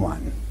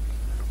everyone.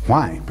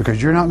 Why?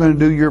 Because you're not going to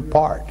do your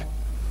part.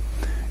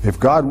 If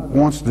God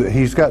wants to,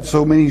 He's got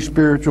so many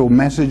spiritual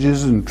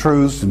messages and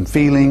truths and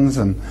feelings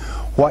and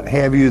what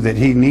have you that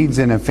He needs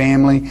in a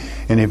family,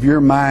 and if your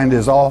mind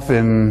is off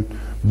in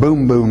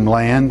boom boom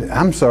land,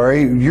 I'm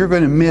sorry, you're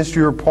going to miss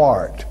your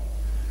part.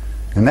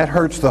 And that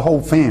hurts the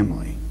whole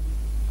family.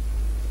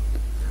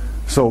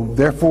 So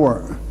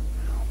therefore,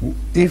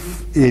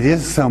 if it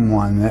is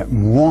someone that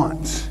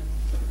wants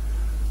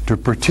to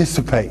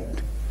participate,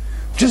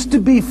 just to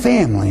be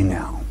family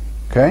now,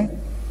 okay?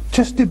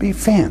 Just to be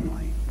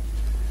family,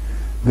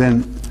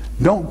 then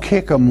don't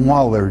kick them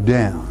while they're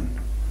down.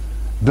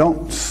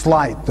 Don't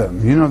slight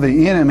them. You know,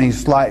 the enemy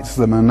slights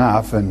them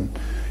enough and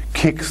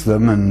kicks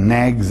them and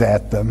nags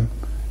at them.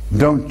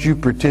 Don't you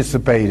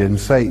participate in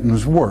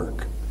Satan's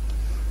work.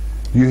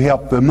 You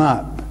help them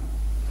up.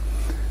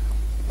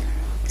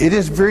 It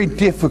is very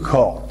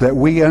difficult that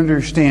we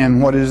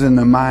understand what is in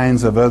the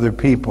minds of other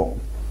people.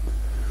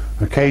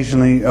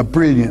 Occasionally a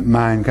brilliant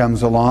mind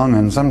comes along,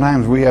 and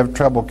sometimes we have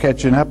trouble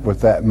catching up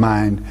with that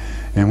mind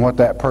and what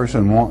that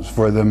person wants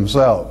for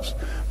themselves.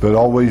 But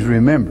always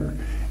remember,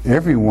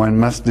 everyone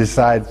must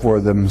decide for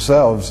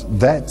themselves.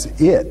 That's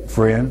it,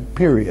 friend,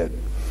 period.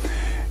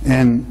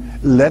 And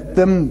let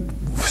them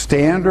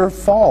stand or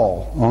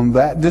fall on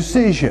that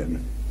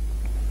decision.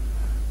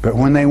 But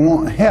when they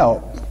want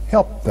help,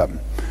 help them.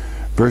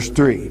 Verse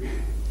 3,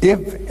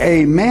 if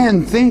a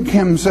man think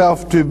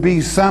himself to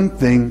be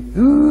something,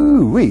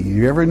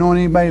 you ever known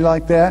anybody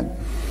like that?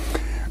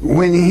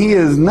 When he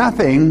is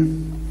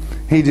nothing,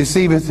 he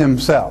deceiveth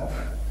himself.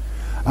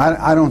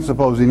 I don't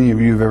suppose any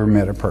of you have ever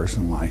met a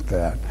person like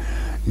that.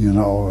 You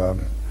know,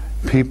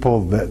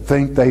 people that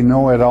think they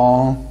know it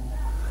all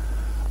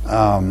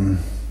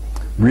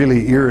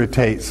really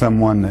irritate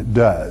someone that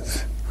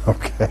does.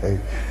 Okay,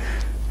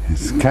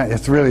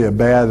 it's really a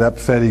bad,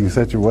 upsetting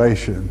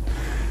situation.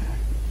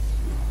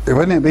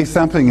 Wouldn't it be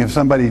something if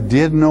somebody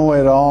did know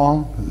it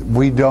all?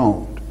 We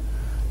don't.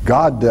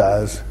 God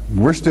does.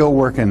 We're still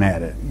working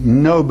at it.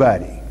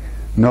 Nobody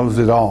knows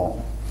it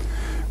all.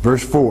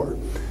 Verse 4.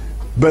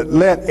 But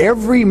let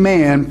every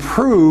man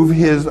prove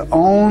his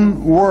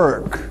own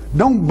work.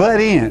 Don't butt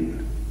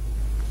in.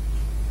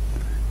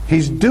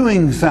 He's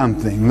doing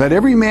something. Let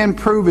every man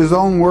prove his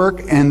own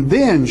work, and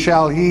then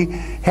shall he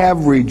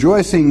have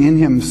rejoicing in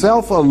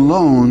himself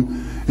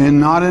alone, and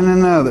not in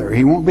another.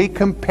 He won't be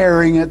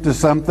comparing it to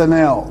something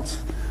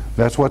else.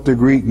 That's what the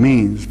Greek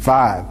means.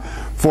 5.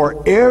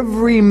 For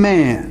every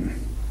man,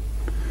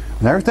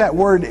 there's that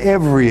word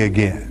every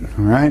again,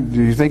 right?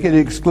 Do you think it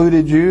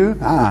excluded you?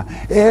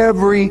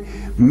 Every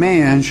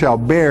man shall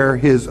bear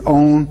his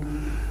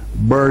own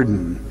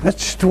burden. That's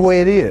just the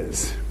way it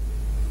is.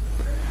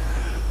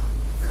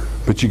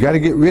 But you got to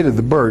get rid of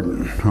the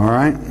burden, all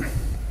right?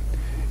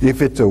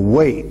 If it's a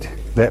weight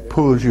that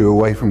pulls you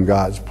away from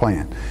God's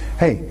plan.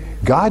 Hey,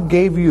 God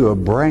gave you a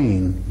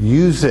brain.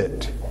 Use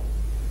it.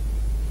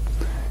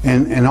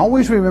 And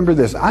always remember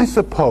this. I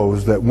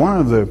suppose that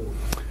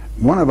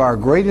one of our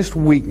greatest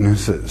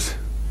weaknesses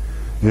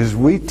is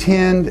we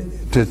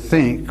tend to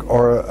think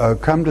or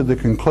come to the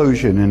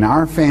conclusion in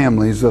our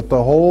families that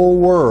the whole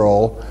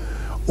world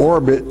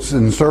orbits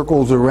and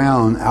circles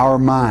around our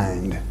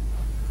mind.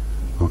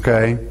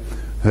 Okay?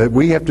 That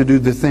we have to do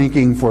the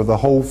thinking for the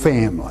whole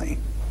family.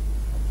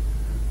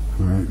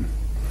 All right.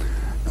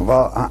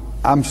 Well,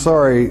 I'm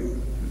sorry,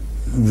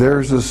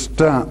 there's a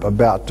stump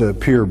about to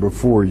appear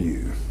before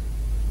you.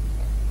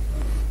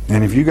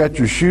 And if you got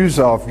your shoes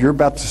off, you're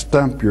about to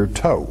stump your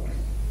toe.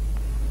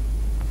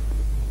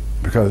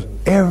 Because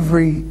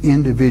every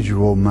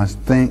individual must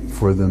think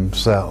for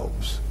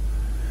themselves.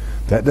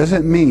 That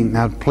doesn't mean,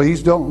 now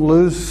please don't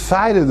lose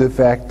sight of the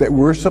fact that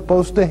we're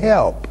supposed to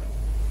help.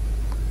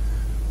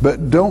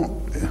 But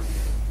don't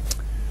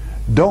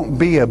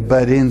be a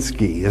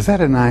Budinsky. Is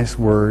that a nice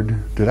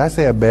word? Did I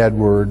say a bad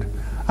word?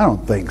 I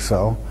don't think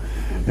so.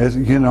 As,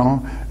 you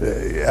know,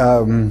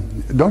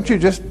 don't you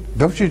just,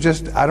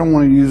 I don't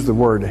want to use the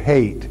word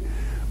hate,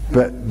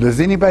 but does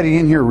anybody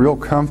in here real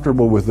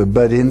comfortable with the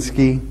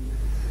Budinsky?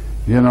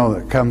 You know,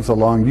 that comes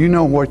along. You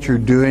know what you're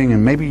doing,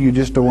 and maybe you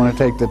just don't want to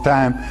take the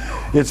time.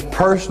 It's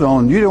personal,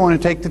 and you don't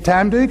want to take the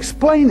time to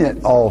explain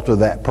it all to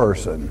that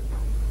person.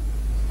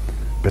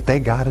 But they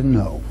got to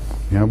know.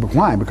 You know, but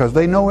why? Because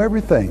they know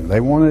everything.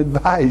 They want to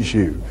advise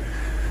you.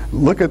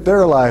 look at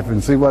their life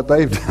and see what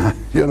they've done.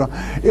 You know,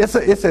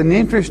 it's an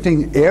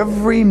interesting,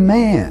 every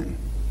man,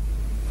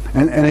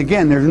 and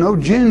again, there's no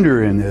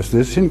gender in this.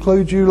 This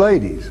includes you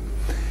ladies.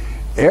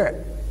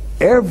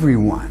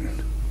 Everyone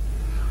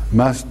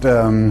must.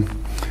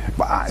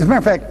 As a matter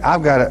of fact,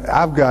 I've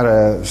got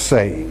a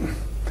saying.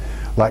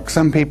 Like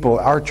some people,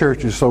 our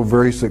church is so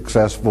very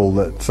successful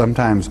that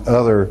sometimes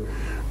other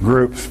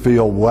groups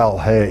feel, well,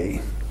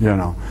 hey, you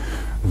know,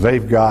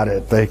 they've got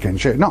it, they can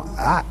share. No,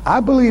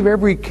 I believe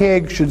every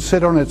keg should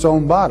sit on its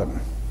own bottom.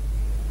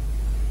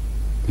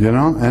 You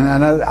know,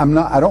 and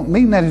I don't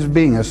mean that as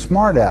being a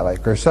smart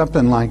aleck or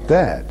something like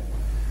that.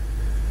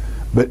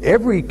 But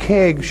every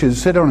keg should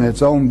sit on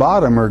its own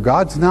bottom, or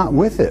God's not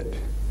with it.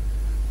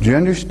 Do you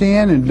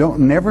understand? And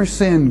don't never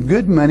send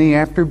good money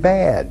after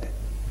bad.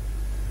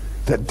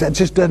 That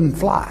just doesn't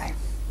fly.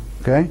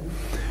 Okay?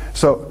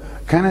 So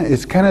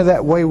it's kind of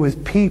that way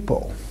with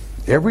people.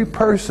 Every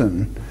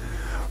person.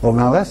 Well,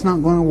 now that's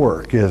not going to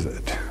work, is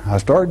it? I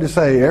started to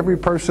say every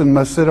person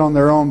must sit on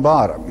their own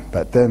bottom,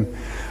 but then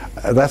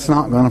that's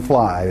not going to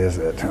fly, is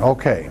it?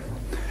 Okay.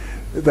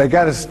 They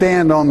got to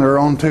stand on their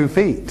own 2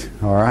 feet.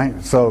 All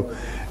right. So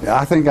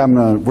I think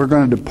we're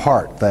going to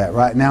depart that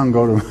right now and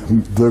go to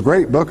the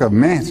great book of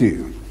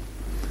Matthew.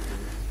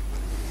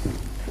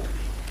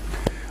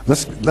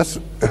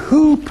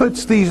 Who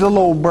puts these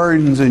little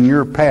burdens in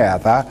your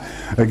path?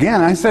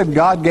 I said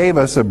God gave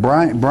us a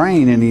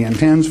brain and He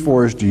intends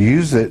for us to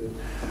use it.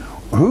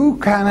 Who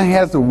kind of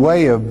has a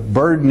way of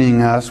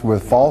burdening us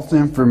with false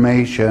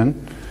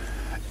information,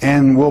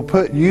 and will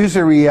put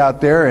usury out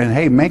there and,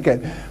 hey, make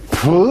it,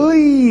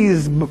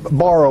 please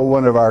borrow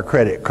one of our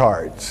credit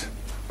cards.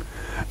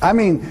 I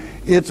mean,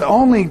 it's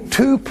only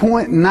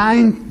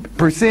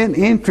 2.9%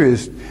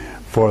 interest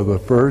for the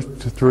first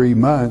 3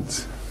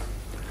 months.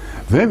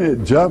 Then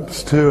it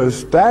jumps to a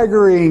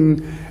staggering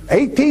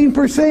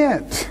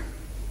 18%.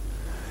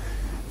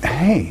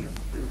 Hey,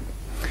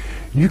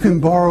 you can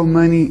borrow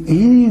money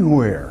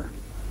anywhere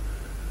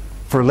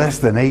for less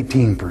than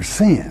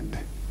 18%.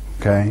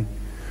 Okay?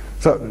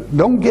 So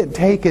don't get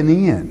taken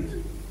in.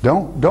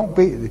 Don't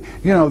be,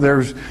 you know,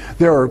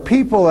 there are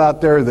people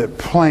out there that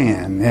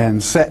plan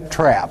and set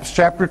traps.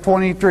 Chapter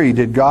 23,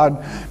 did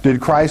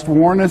Christ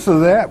warn us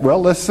of that?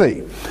 Well, let's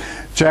see.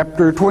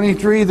 Chapter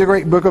 23, the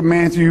great book of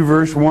Matthew,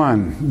 verse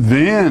 1.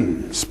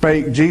 Then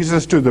spake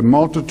Jesus to the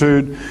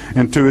multitude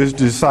and to His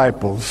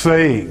disciples,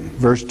 saying,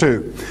 verse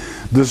 2,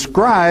 the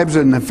scribes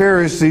and the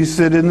Pharisees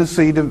sit in the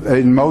seat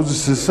in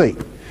Moses' seat.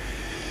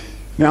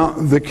 Now,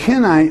 the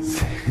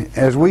Kenites,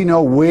 as we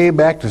know way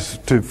back to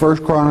 1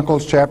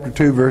 Chronicles chapter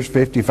 2, verse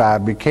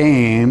 55,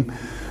 became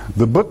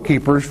the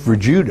bookkeepers for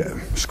Judah,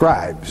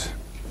 scribes.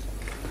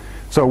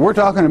 So we're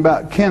talking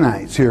about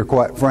Kenites here,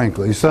 quite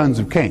frankly, sons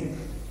of Cain.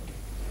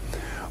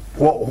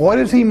 Well, what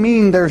does he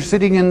mean they're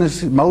sitting in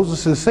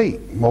Moses' seat?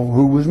 Well,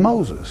 who was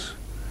Moses?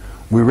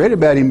 We read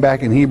about him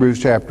back in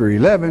Hebrews chapter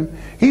 11.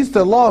 He's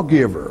the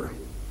lawgiver.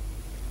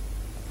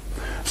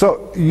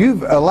 So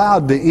you've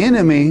allowed the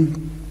enemy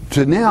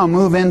to now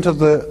move into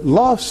the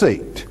law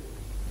seat.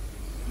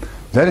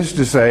 That is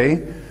to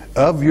say,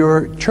 of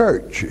your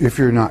church, if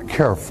you're not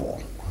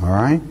careful. All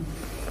right?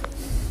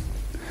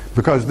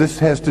 Because this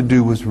has to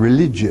do with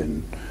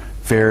religion.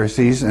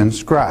 Pharisees and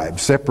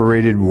scribes,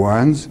 separated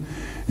ones,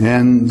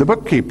 and the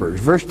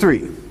bookkeepers. Verse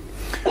 3.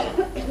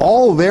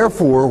 All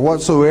therefore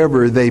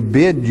whatsoever they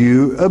bid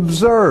you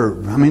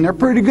observe. I mean, they're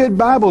pretty good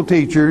Bible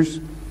teachers.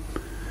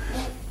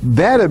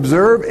 That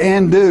observe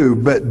and do,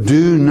 but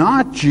do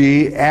not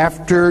ye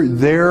after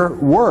their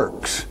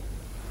works.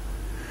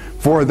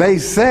 For they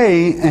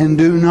say and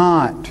do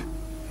not.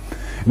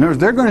 In other words,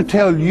 they're going to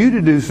tell you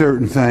to do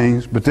certain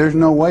things, but there's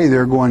no way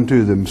they're going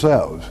to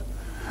themselves.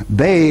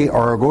 They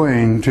are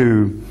going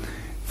to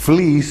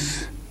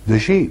fleece the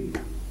sheep.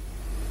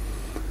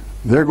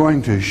 They're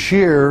going to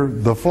shear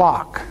the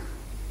flock.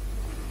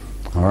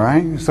 All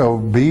right? So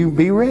be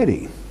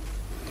ready.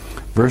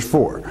 Verse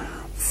 4.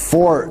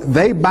 For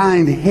they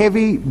bind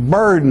heavy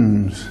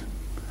burdens.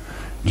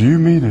 Do you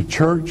mean a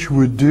church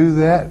would do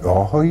that?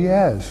 Oh,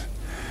 yes.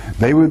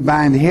 They would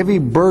bind heavy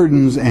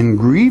burdens and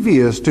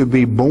grievous to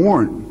be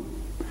borne,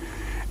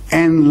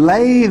 and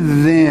lay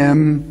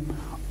them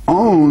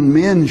on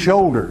men's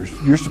shoulders.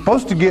 You're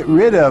supposed to get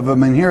rid of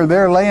them, and here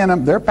they're laying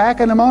them, they're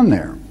packing them on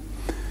there.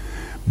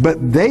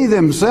 But they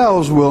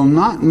themselves will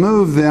not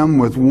move them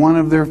with one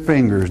of their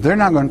fingers. They're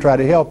not going to try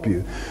to help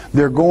you.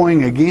 They're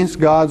going against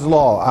God's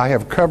law. I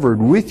have covered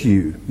with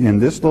you in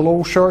this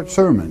little short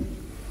sermon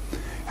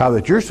how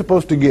that you're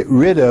supposed to get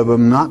rid of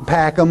them, not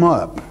pack them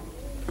up.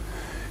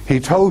 He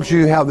told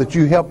you how that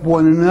you help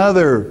one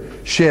another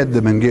shed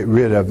them and get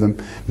rid of them.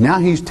 Now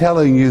He's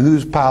telling you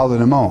who's piling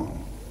them on.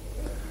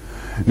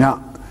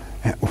 Now,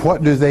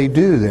 what do they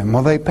do then?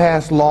 Well, they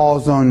pass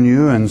laws on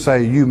you and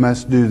say you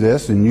must do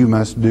this and you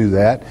must do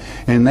that.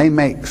 And they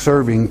make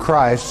serving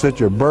Christ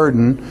such a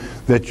burden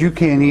that you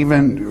can't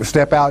even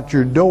step out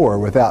your door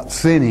without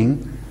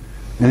sinning.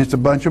 And it's a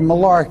bunch of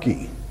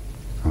malarkey.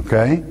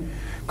 Okay?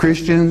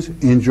 Christians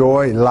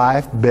enjoy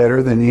life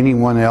better than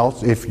anyone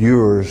else if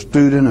you're a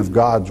student of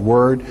God's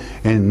Word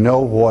and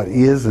know what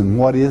is and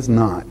what is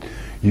not.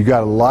 You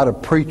got a lot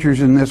of preachers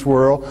in this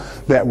world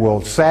that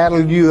will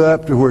saddle you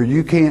up to where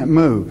you can't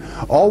move.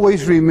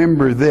 Always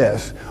remember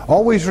this.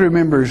 Always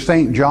remember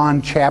St.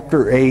 John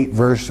chapter 8,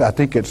 verse, I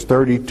think it's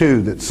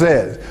 32, that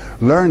says,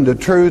 learn the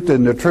truth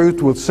and the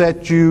truth will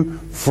set you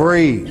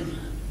free.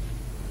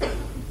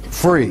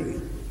 Free.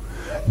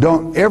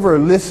 Don't ever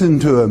listen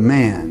to a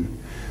man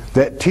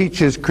that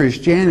teaches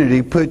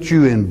Christianity puts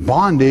you in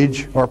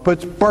bondage or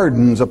puts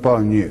burdens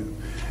upon you.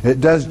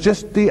 It does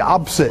just the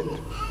opposite.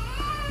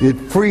 It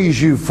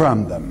frees you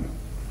from them.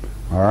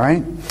 All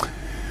right?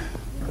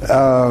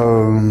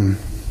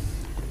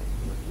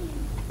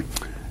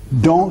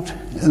 Don't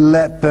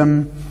let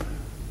them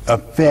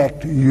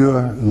affect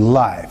your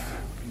life.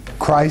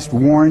 Christ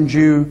warned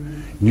you.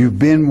 You've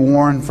been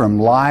warned from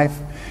life.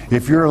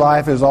 If your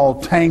life is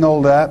all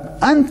tangled up,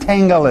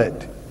 untangle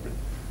it.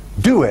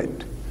 Do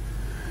it.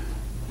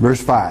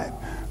 Verse 5.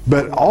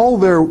 But all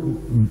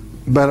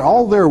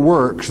their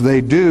works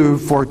they do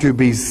for to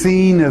be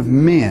seen of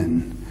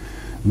men.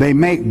 They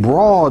make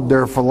broad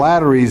their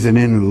flatteries and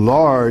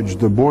enlarge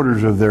the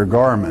borders of their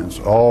garments.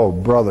 Oh,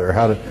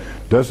 brother,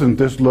 doesn't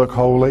this look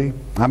holy?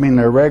 I mean,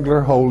 they're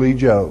regular holy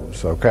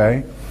Joes,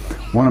 okay?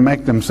 Want to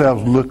make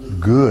themselves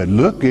look good,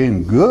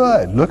 looking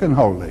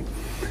holy.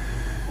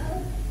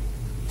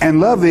 And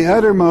love the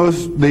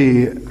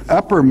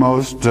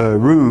uppermost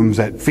rooms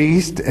at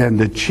feast and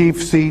the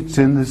chief seats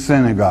in the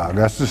synagogue.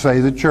 That's to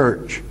say the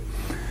church.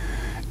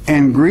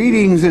 And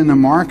greetings in the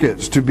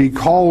markets, to be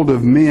called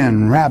of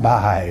men,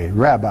 Rabbi,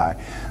 Rabbi.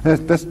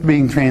 That's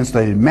being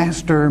translated,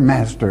 Master,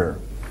 Master.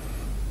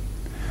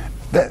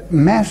 That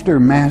Master,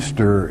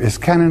 Master is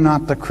kind of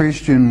not the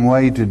Christian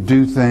way to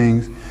do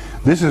things.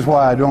 This is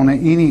why I don't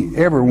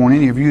ever want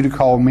any of you to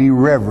call me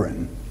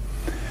Reverend.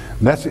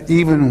 That's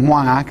even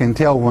why I can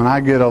tell when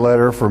I get a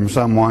letter from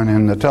someone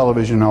in the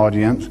television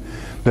audience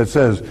that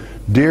says,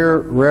 Dear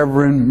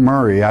Reverend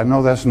Murray, I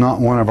know that's not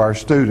one of our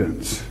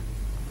students.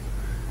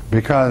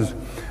 Because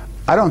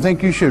I don't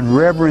think you should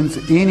reverence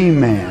any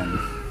man.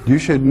 You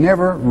should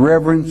never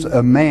reverence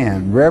a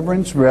man.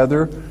 Reverence,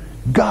 rather,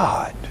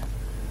 God.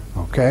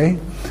 Okay?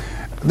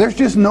 There's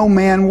just no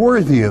man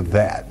worthy of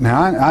that.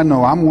 Now, I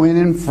know I'm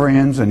winning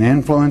friends and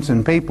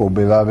influencing people,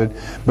 beloved,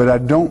 but I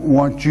don't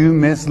want you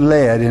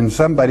misled in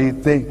somebody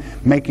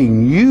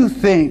making you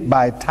think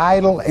by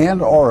title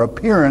and or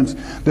appearance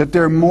that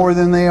they're more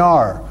than they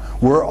are.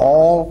 We're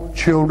all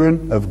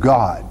children of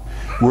God.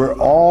 We're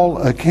all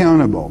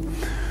accountable.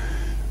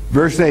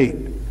 Verse 8,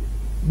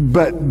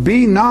 but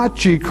be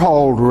not ye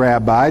called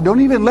Rabbi. Don't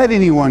even let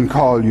anyone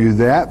call you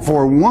that.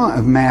 For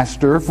one,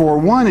 Master, for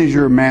one is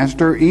your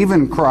Master,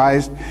 even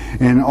Christ,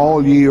 and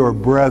all ye are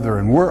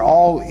brethren. We're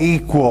all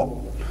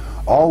equal.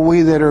 All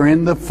we that are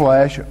in the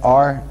flesh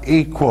are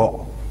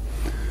equal.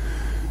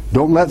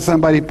 Don't let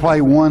somebody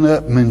play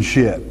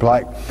one-upmanship.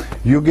 Like,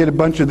 you'll get a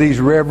bunch of these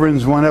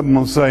reverends, one of them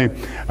will say,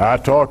 I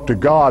talked to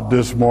God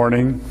this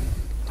morning.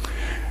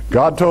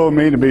 God told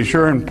me to be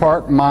sure and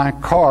park my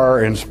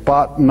car in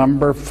spot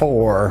number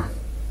 4.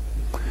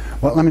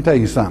 Well, let me tell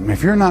you something.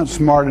 If you're not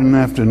smart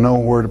enough to know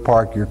where to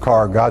park your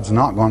car, God's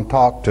not going to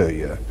talk to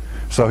you.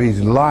 So he's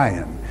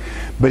lying.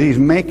 But he's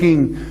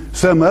making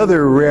some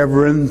other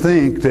reverend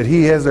think that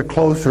he has a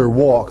closer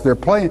walk. They're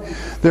playing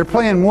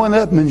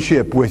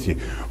one-upmanship with you.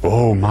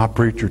 Oh, my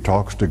preacher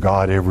talks to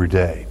God every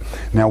day.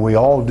 Now, we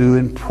all do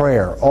in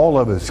prayer. All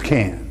of us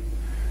can.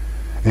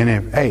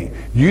 And hey,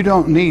 you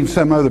don't need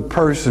some other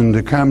person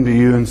to come to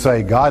you and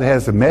say, God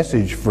has a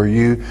message for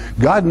you.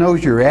 God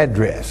knows your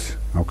address,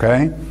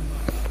 okay?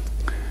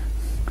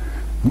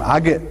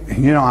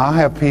 I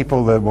have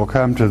people that will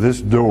come to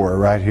this door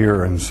right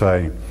here and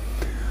say,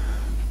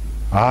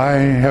 I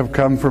have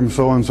come from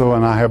so-and-so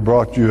and I have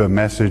brought you a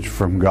message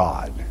from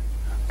God.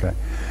 Okay?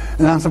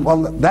 And I said,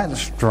 well,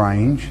 that's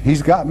strange.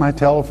 He's got my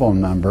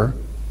telephone number.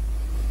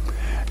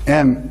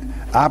 And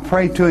I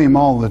pray to him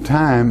all the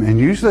time, and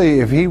usually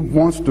if he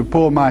wants to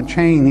pull my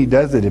chain, he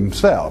does it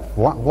himself.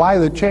 Why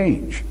the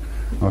change?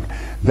 Okay.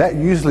 That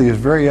usually is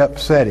very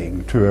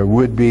upsetting to a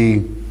would-be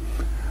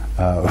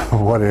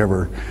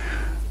whatever.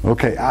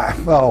 Okay,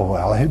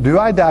 do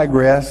I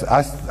digress?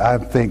 I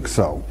think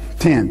so.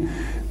 10.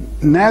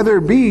 Neither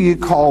be ye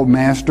called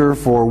master,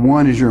 for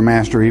one is your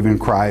master, even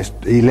Christ.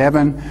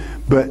 11.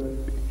 But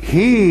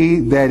he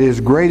that is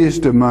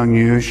greatest among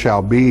you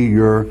shall be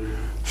your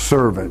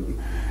servant.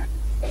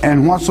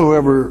 And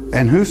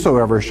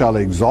whosoever shall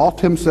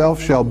exalt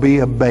himself shall be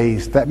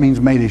abased. That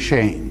means made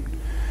ashamed.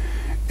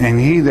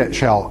 And he that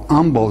shall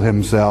humble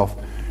himself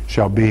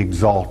shall be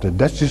exalted.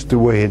 That's just the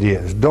way it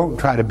is. Don't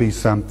try to be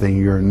something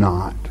you're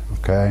not.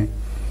 Okay?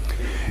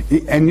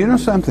 And you know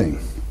something?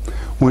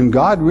 When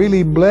God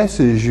really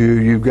blesses you,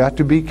 you've got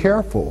to be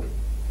careful.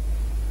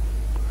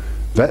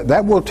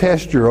 That will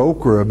test your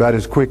okra about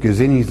as quick as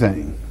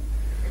anything.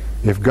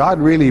 If God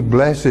really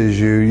blesses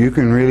you, you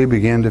can really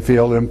begin to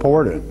feel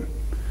important.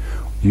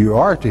 You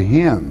are to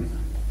him.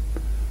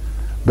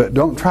 But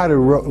don't try to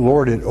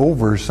lord it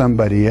over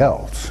somebody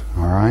else,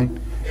 all right?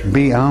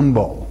 Be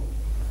humble.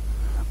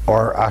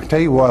 Or I'll tell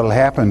you what will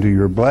happen to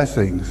your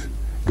blessings.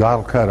 God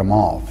will cut them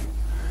off.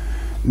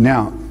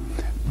 Now,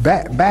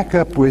 back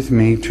up with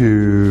me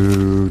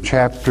to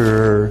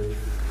chapter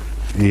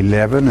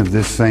 11 of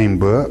this same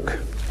book.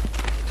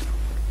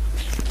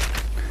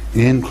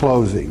 In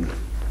closing,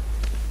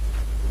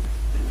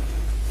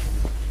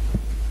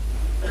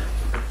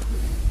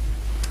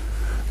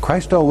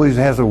 Christ always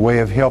has a way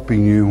of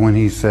helping you when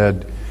he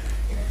said,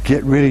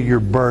 get rid of your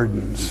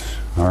burdens,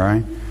 all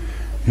right?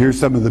 Here's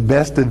some of the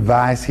best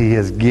advice he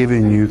has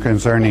given you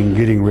concerning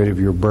getting rid of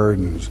your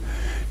burdens.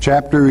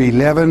 Chapter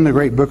 11, the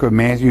great book of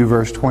Matthew,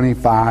 verse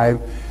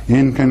 25,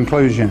 in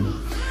conclusion.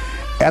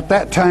 At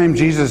that time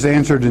Jesus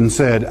answered and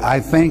said, I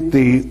thank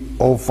thee,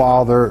 O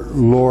Father,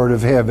 Lord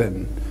of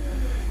heaven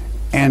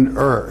and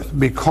earth,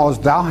 because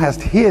thou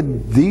hast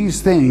hid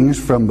these things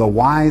from the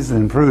wise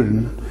and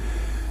prudent,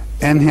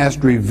 and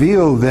hast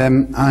revealed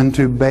them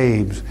unto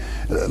babes.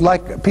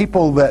 Like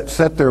people that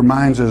set their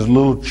minds as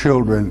little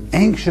children,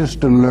 anxious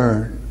to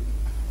learn.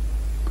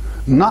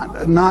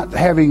 Not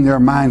having their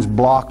minds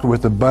blocked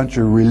with a bunch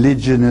of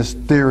religionist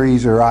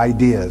theories or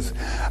ideas.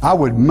 I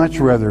would much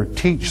rather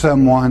teach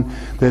someone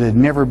that had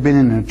never been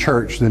in a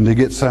church than to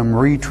get some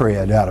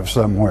retread out of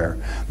somewhere.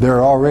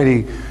 They're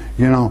already,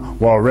 you know,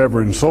 well,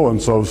 Reverend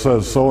so-and-so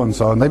says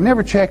so-and-so, and they've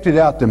never checked it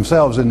out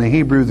themselves in the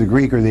Hebrew, the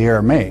Greek, or the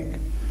Aramaic.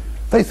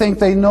 They think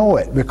they know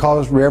it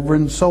because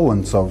Reverend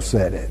so-and-so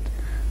said it.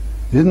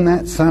 Isn't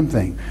that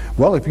something?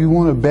 Well, if you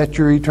want to bet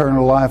your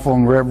eternal life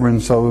on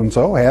Reverend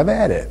so-and-so, have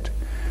at it.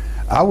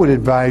 I would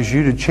advise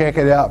you to check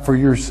it out for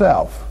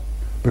yourself,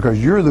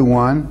 because you're the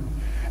one,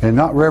 and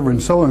not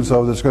Reverend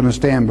so-and-so, that's going to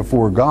stand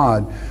before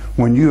God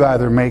when you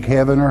either make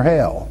heaven or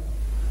hell.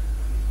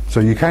 So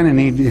you kind of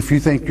need, if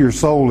you think your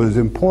soul is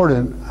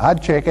important,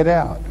 I'd check it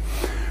out.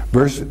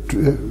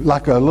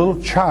 Like a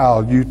little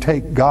child, you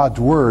take God's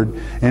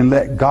word and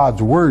let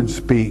God's word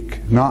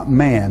speak, not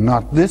man,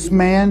 not this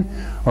man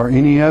or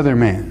any other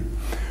man.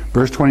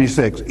 Verse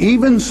 26,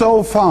 even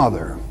so,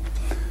 Father,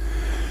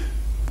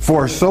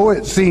 for so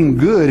it seemed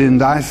good in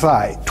thy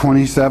sight.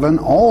 27,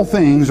 all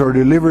things are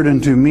delivered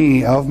unto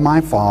me of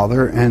my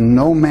Father, and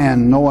no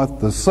man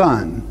knoweth the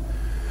Son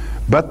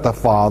but the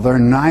Father,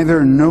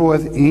 neither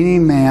knoweth any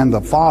man the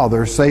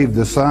Father save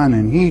the Son,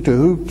 and he to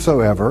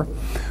whomsoever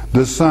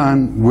the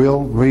Son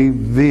will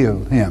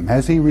reveal him.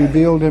 Has he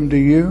revealed him to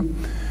you?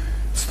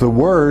 It's the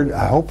word.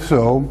 I hope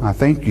so. I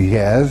think he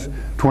has.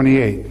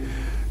 28.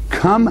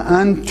 Come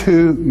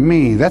unto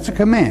me. That's a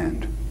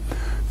command.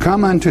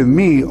 Come unto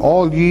me,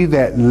 all ye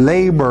that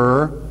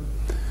labor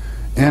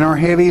and are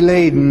heavy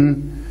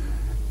laden,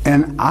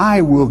 and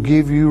I will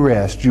give you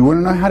rest. You want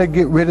to know how to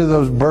get rid of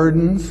those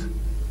burdens?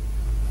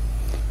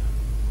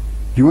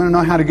 You want to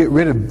know how to get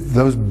rid of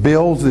those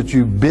bills that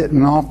you've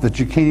bitten off that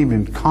you can't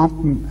even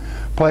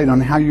contemplate on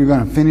how you're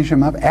going to finish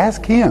them up?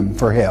 Ask him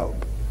for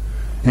help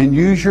and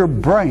use your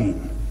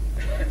brain.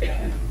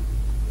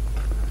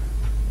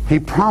 He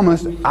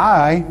promised,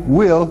 I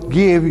will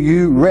give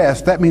you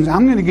rest. That means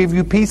I'm going to give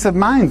you peace of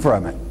mind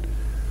from it.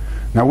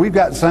 Now, we've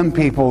got some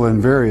people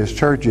in various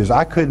churches,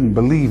 I couldn't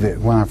believe it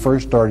when I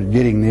first started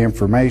getting the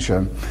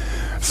information.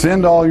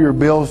 Send all your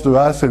bills to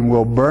us and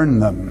we'll burn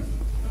them.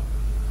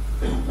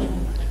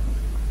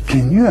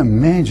 Can you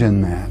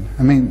imagine that?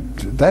 I mean,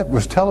 that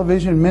was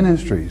television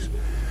ministries.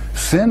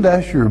 Send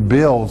us your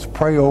bills,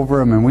 pray over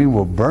them, and we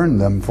will burn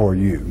them for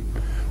you.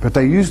 But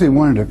they usually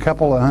wanted a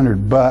couple of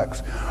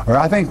 $100. Or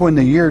I think when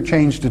the year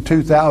changed to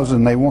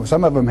 2000,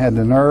 some of them had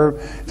the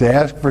nerve to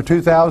ask for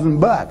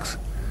 $2,000.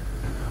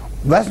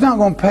 That's not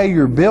going to pay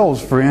your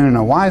bills, friend, and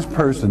a wise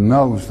person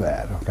knows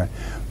that. Okay,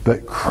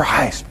 but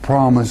Christ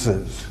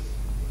promises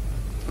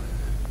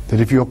that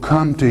if you'll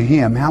come to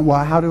him,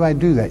 how do I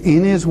do that?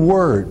 In his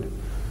word.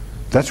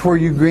 That's where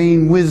you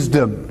gain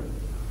wisdom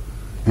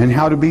and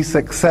how to be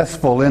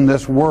successful in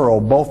this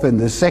world, both in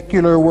the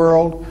secular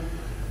world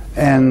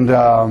and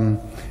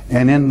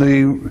in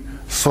the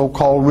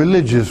so-called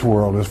religious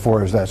world, as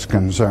far as that's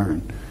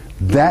concerned.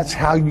 That's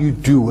how you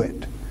do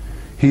it.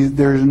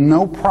 There's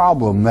no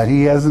problem that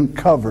he hasn't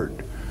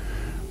covered.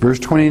 Verse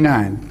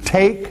 29,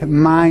 take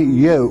my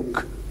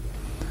yoke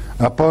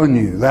upon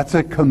you. That's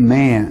a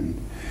command.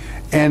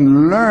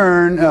 And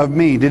learn of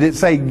me. Did it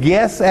say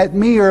guess at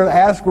me or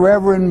ask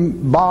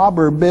Reverend Bob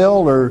or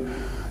Bill or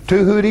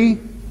Tuhootie?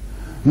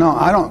 No,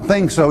 I don't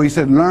think so. He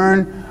said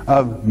learn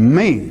of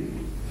me.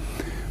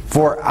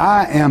 For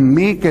I am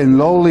meek and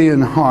lowly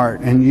in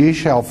heart, and ye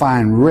shall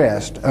find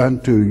rest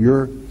unto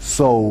your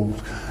souls.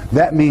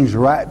 That means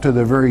right to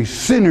the very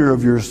center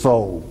of your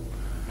soul.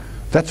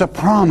 That's a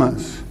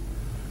promise.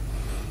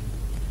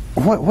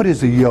 What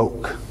is a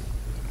yoke?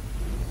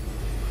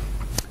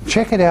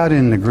 Check it out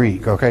in the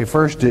Greek, okay?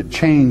 First, it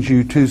chains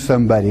you to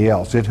somebody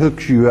else. It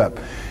hooks you up.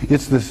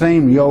 It's the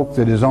same yoke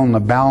that is on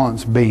the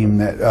balance beam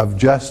of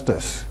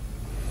justice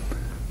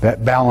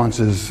that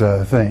balances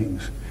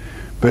things.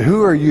 But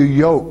who are you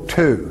yoked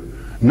to?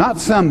 Not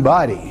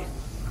somebody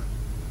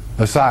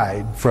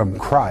aside from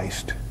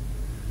Christ,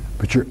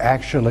 but you're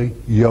actually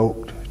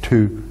yoked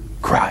to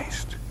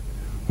Christ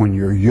when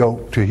you're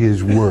yoked to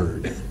His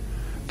Word.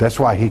 That's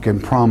why He can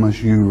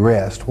promise you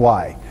rest.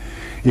 Why?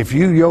 If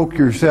you yoke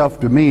yourself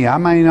to me, I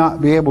may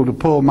not be able to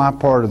pull my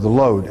part of the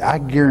load. I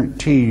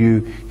guarantee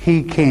you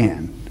He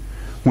can.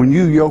 When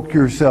you yoke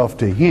yourself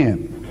to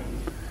Him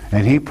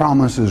and He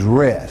promises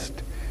rest,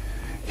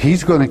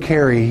 He's going to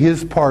carry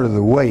His part of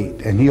the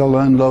weight, and He'll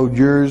unload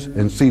yours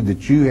and see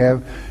that you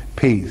have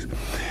peace.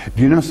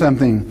 Do you know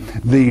something?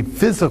 The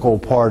physical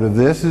part of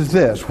this is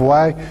this.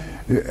 Why?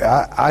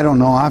 I don't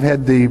know. I've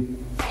had the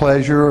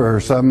pleasure, or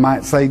some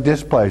might say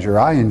displeasure,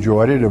 I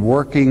enjoyed it, of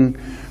working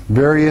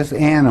various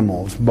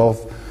animals,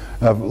 both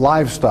of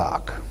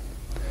livestock.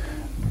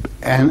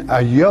 And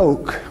a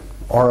yoke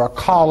or a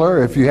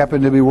collar, if you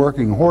happen to be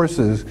working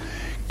horses,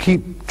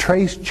 keep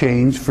trace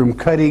chains from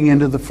cutting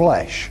into the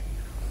flesh.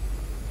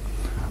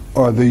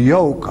 Or the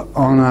yoke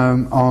on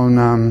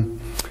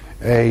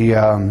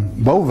a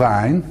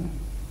bovine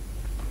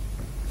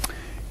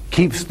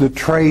keeps the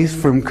trace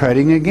from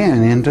cutting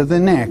again into the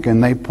neck,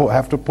 and they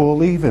have to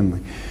pull evenly.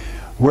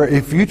 Where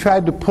if you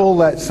tried to pull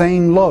that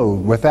same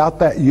load without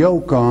that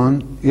yoke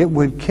on, it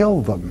would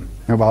kill them.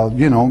 Well,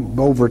 you know,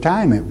 over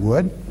time it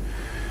would.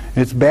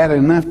 It's bad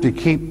enough to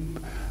keep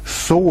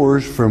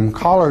sores from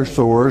collar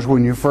sores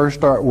when you first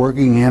start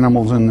working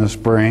animals in the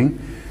spring,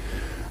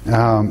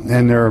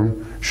 and their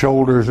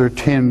shoulders are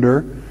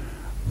tender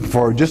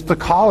for just the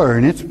collar,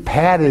 and it's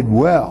padded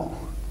well.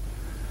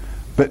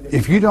 But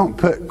if you don't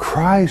put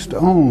Christ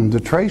on, the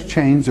trace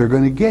chains are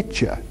going to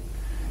get you.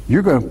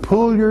 You're going to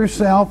pull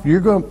yourself,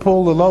 you're going to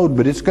pull the load,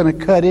 but it's going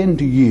to cut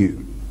into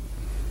you.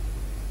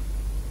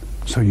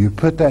 So you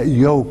put that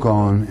yoke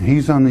on,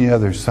 He's on the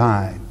other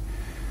side.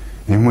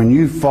 And when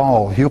you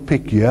fall, He'll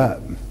pick you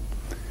up.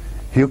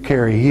 He'll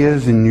carry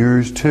His and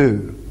yours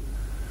too.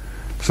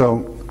 So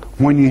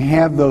when you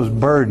have those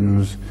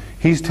burdens,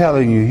 He's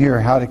telling you here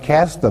how to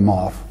cast them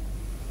off.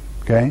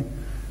 Okay?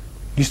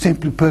 You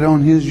simply put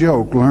on His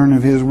yoke, learn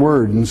of His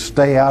Word, and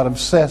stay out of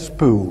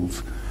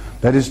cesspools.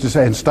 That is to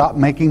say, and stop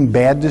making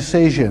bad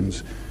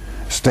decisions.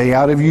 Stay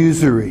out of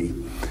usury.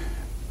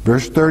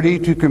 Verse 30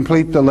 to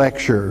complete the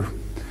lecture.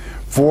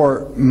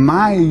 For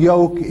my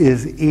yoke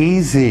is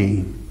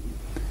easy,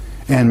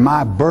 and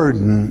my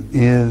burden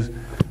is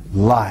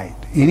light.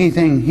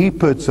 Anything He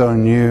puts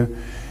on you,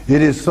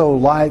 it is so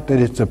light that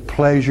it's a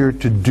pleasure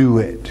to do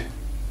it.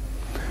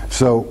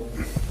 So,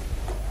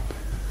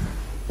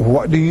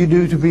 what do you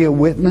do to be a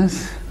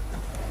witness?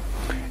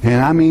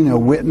 And I mean a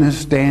witness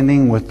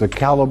standing with the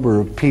caliber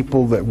of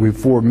people that we've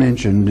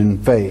aforementioned in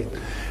faith.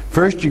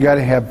 First, you got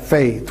to have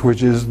faith,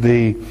 which is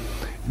the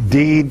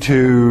deed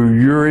to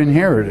your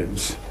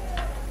inheritance.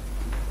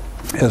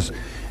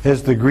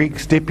 As the Greek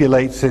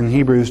stipulates in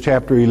Hebrews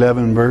chapter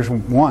 11, verse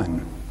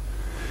 1.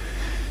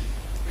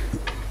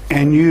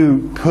 And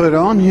you put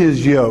on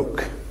His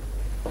yoke,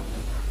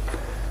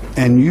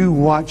 and you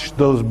watch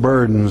those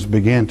burdens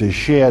begin to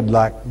shed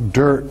like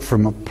dirt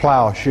from a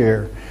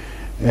plowshare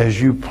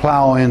as you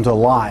plow into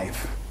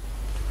life.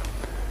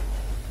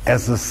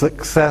 As a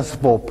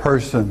successful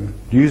person,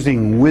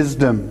 using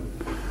wisdom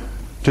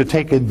to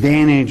take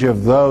advantage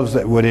of those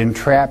that would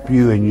entrap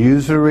you in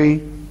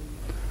usury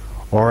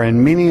or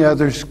in many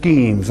other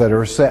schemes that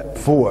are set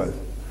forth,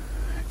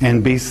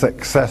 and be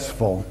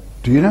successful.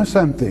 Do you know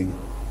something?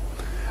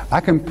 I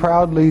cannot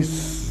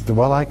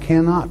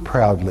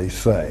proudly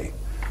say.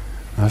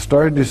 I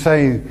started to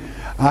say,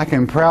 I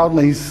can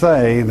proudly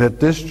say that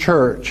this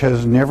church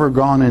has never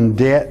gone in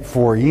debt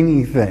for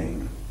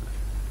anything.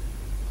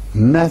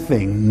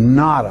 Nothing,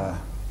 nada.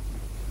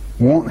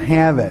 Won't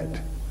have it.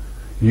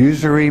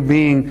 Usury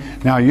being,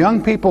 now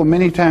young people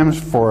many times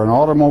for an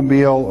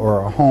automobile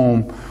or a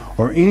home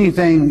or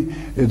anything,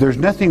 there's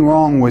nothing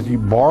wrong with you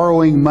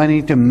borrowing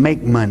money to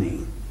make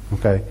money,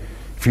 okay,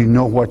 if you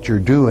know what you're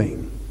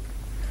doing.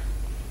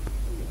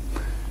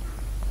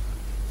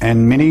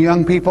 And many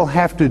young people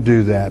have to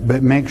do that,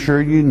 but make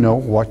sure you know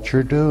what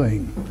you're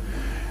doing.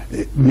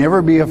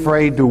 Never be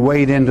afraid to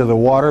wade into the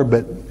water,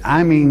 but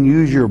I mean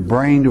use your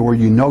brain to where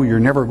you know you're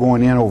never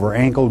going in over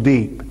ankle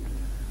deep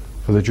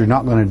so that you're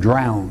not going to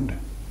drown.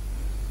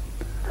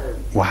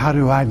 Well, how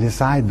do I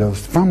decide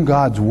those? From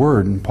God's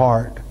Word in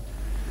part.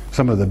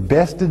 Some of the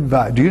best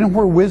advice. Do you know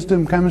where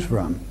wisdom comes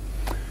from?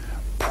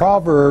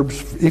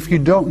 Proverbs, if you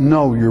don't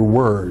know your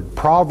Word,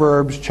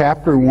 Proverbs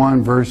chapter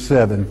 1 verse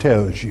 7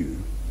 tells you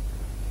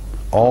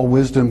all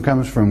wisdom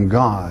comes from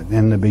God,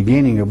 and the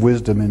beginning of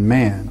wisdom in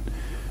man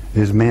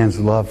is man's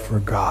love for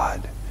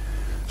God.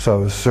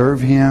 So serve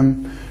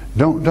Him.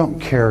 Don't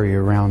carry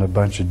around a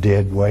bunch of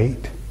dead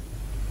weight.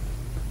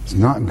 It's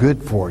not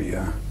good for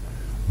you.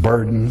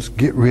 Burdens,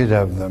 get rid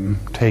of them.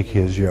 Take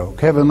His yoke.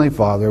 Heavenly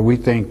Father, we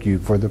thank You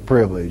for the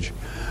privilege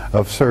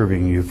of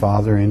serving You,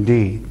 Father,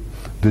 indeed.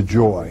 The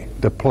joy,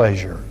 the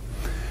pleasure.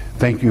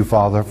 Thank You,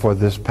 Father, for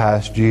this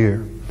past year,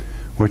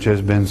 which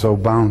has been so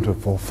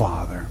bountiful,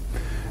 Father,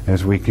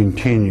 as we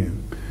continue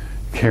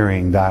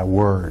carrying Thy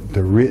Word,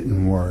 the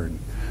written Word,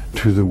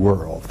 to the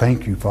world.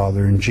 Thank You,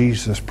 Father, in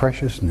Jesus'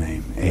 precious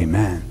name.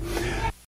 Amen.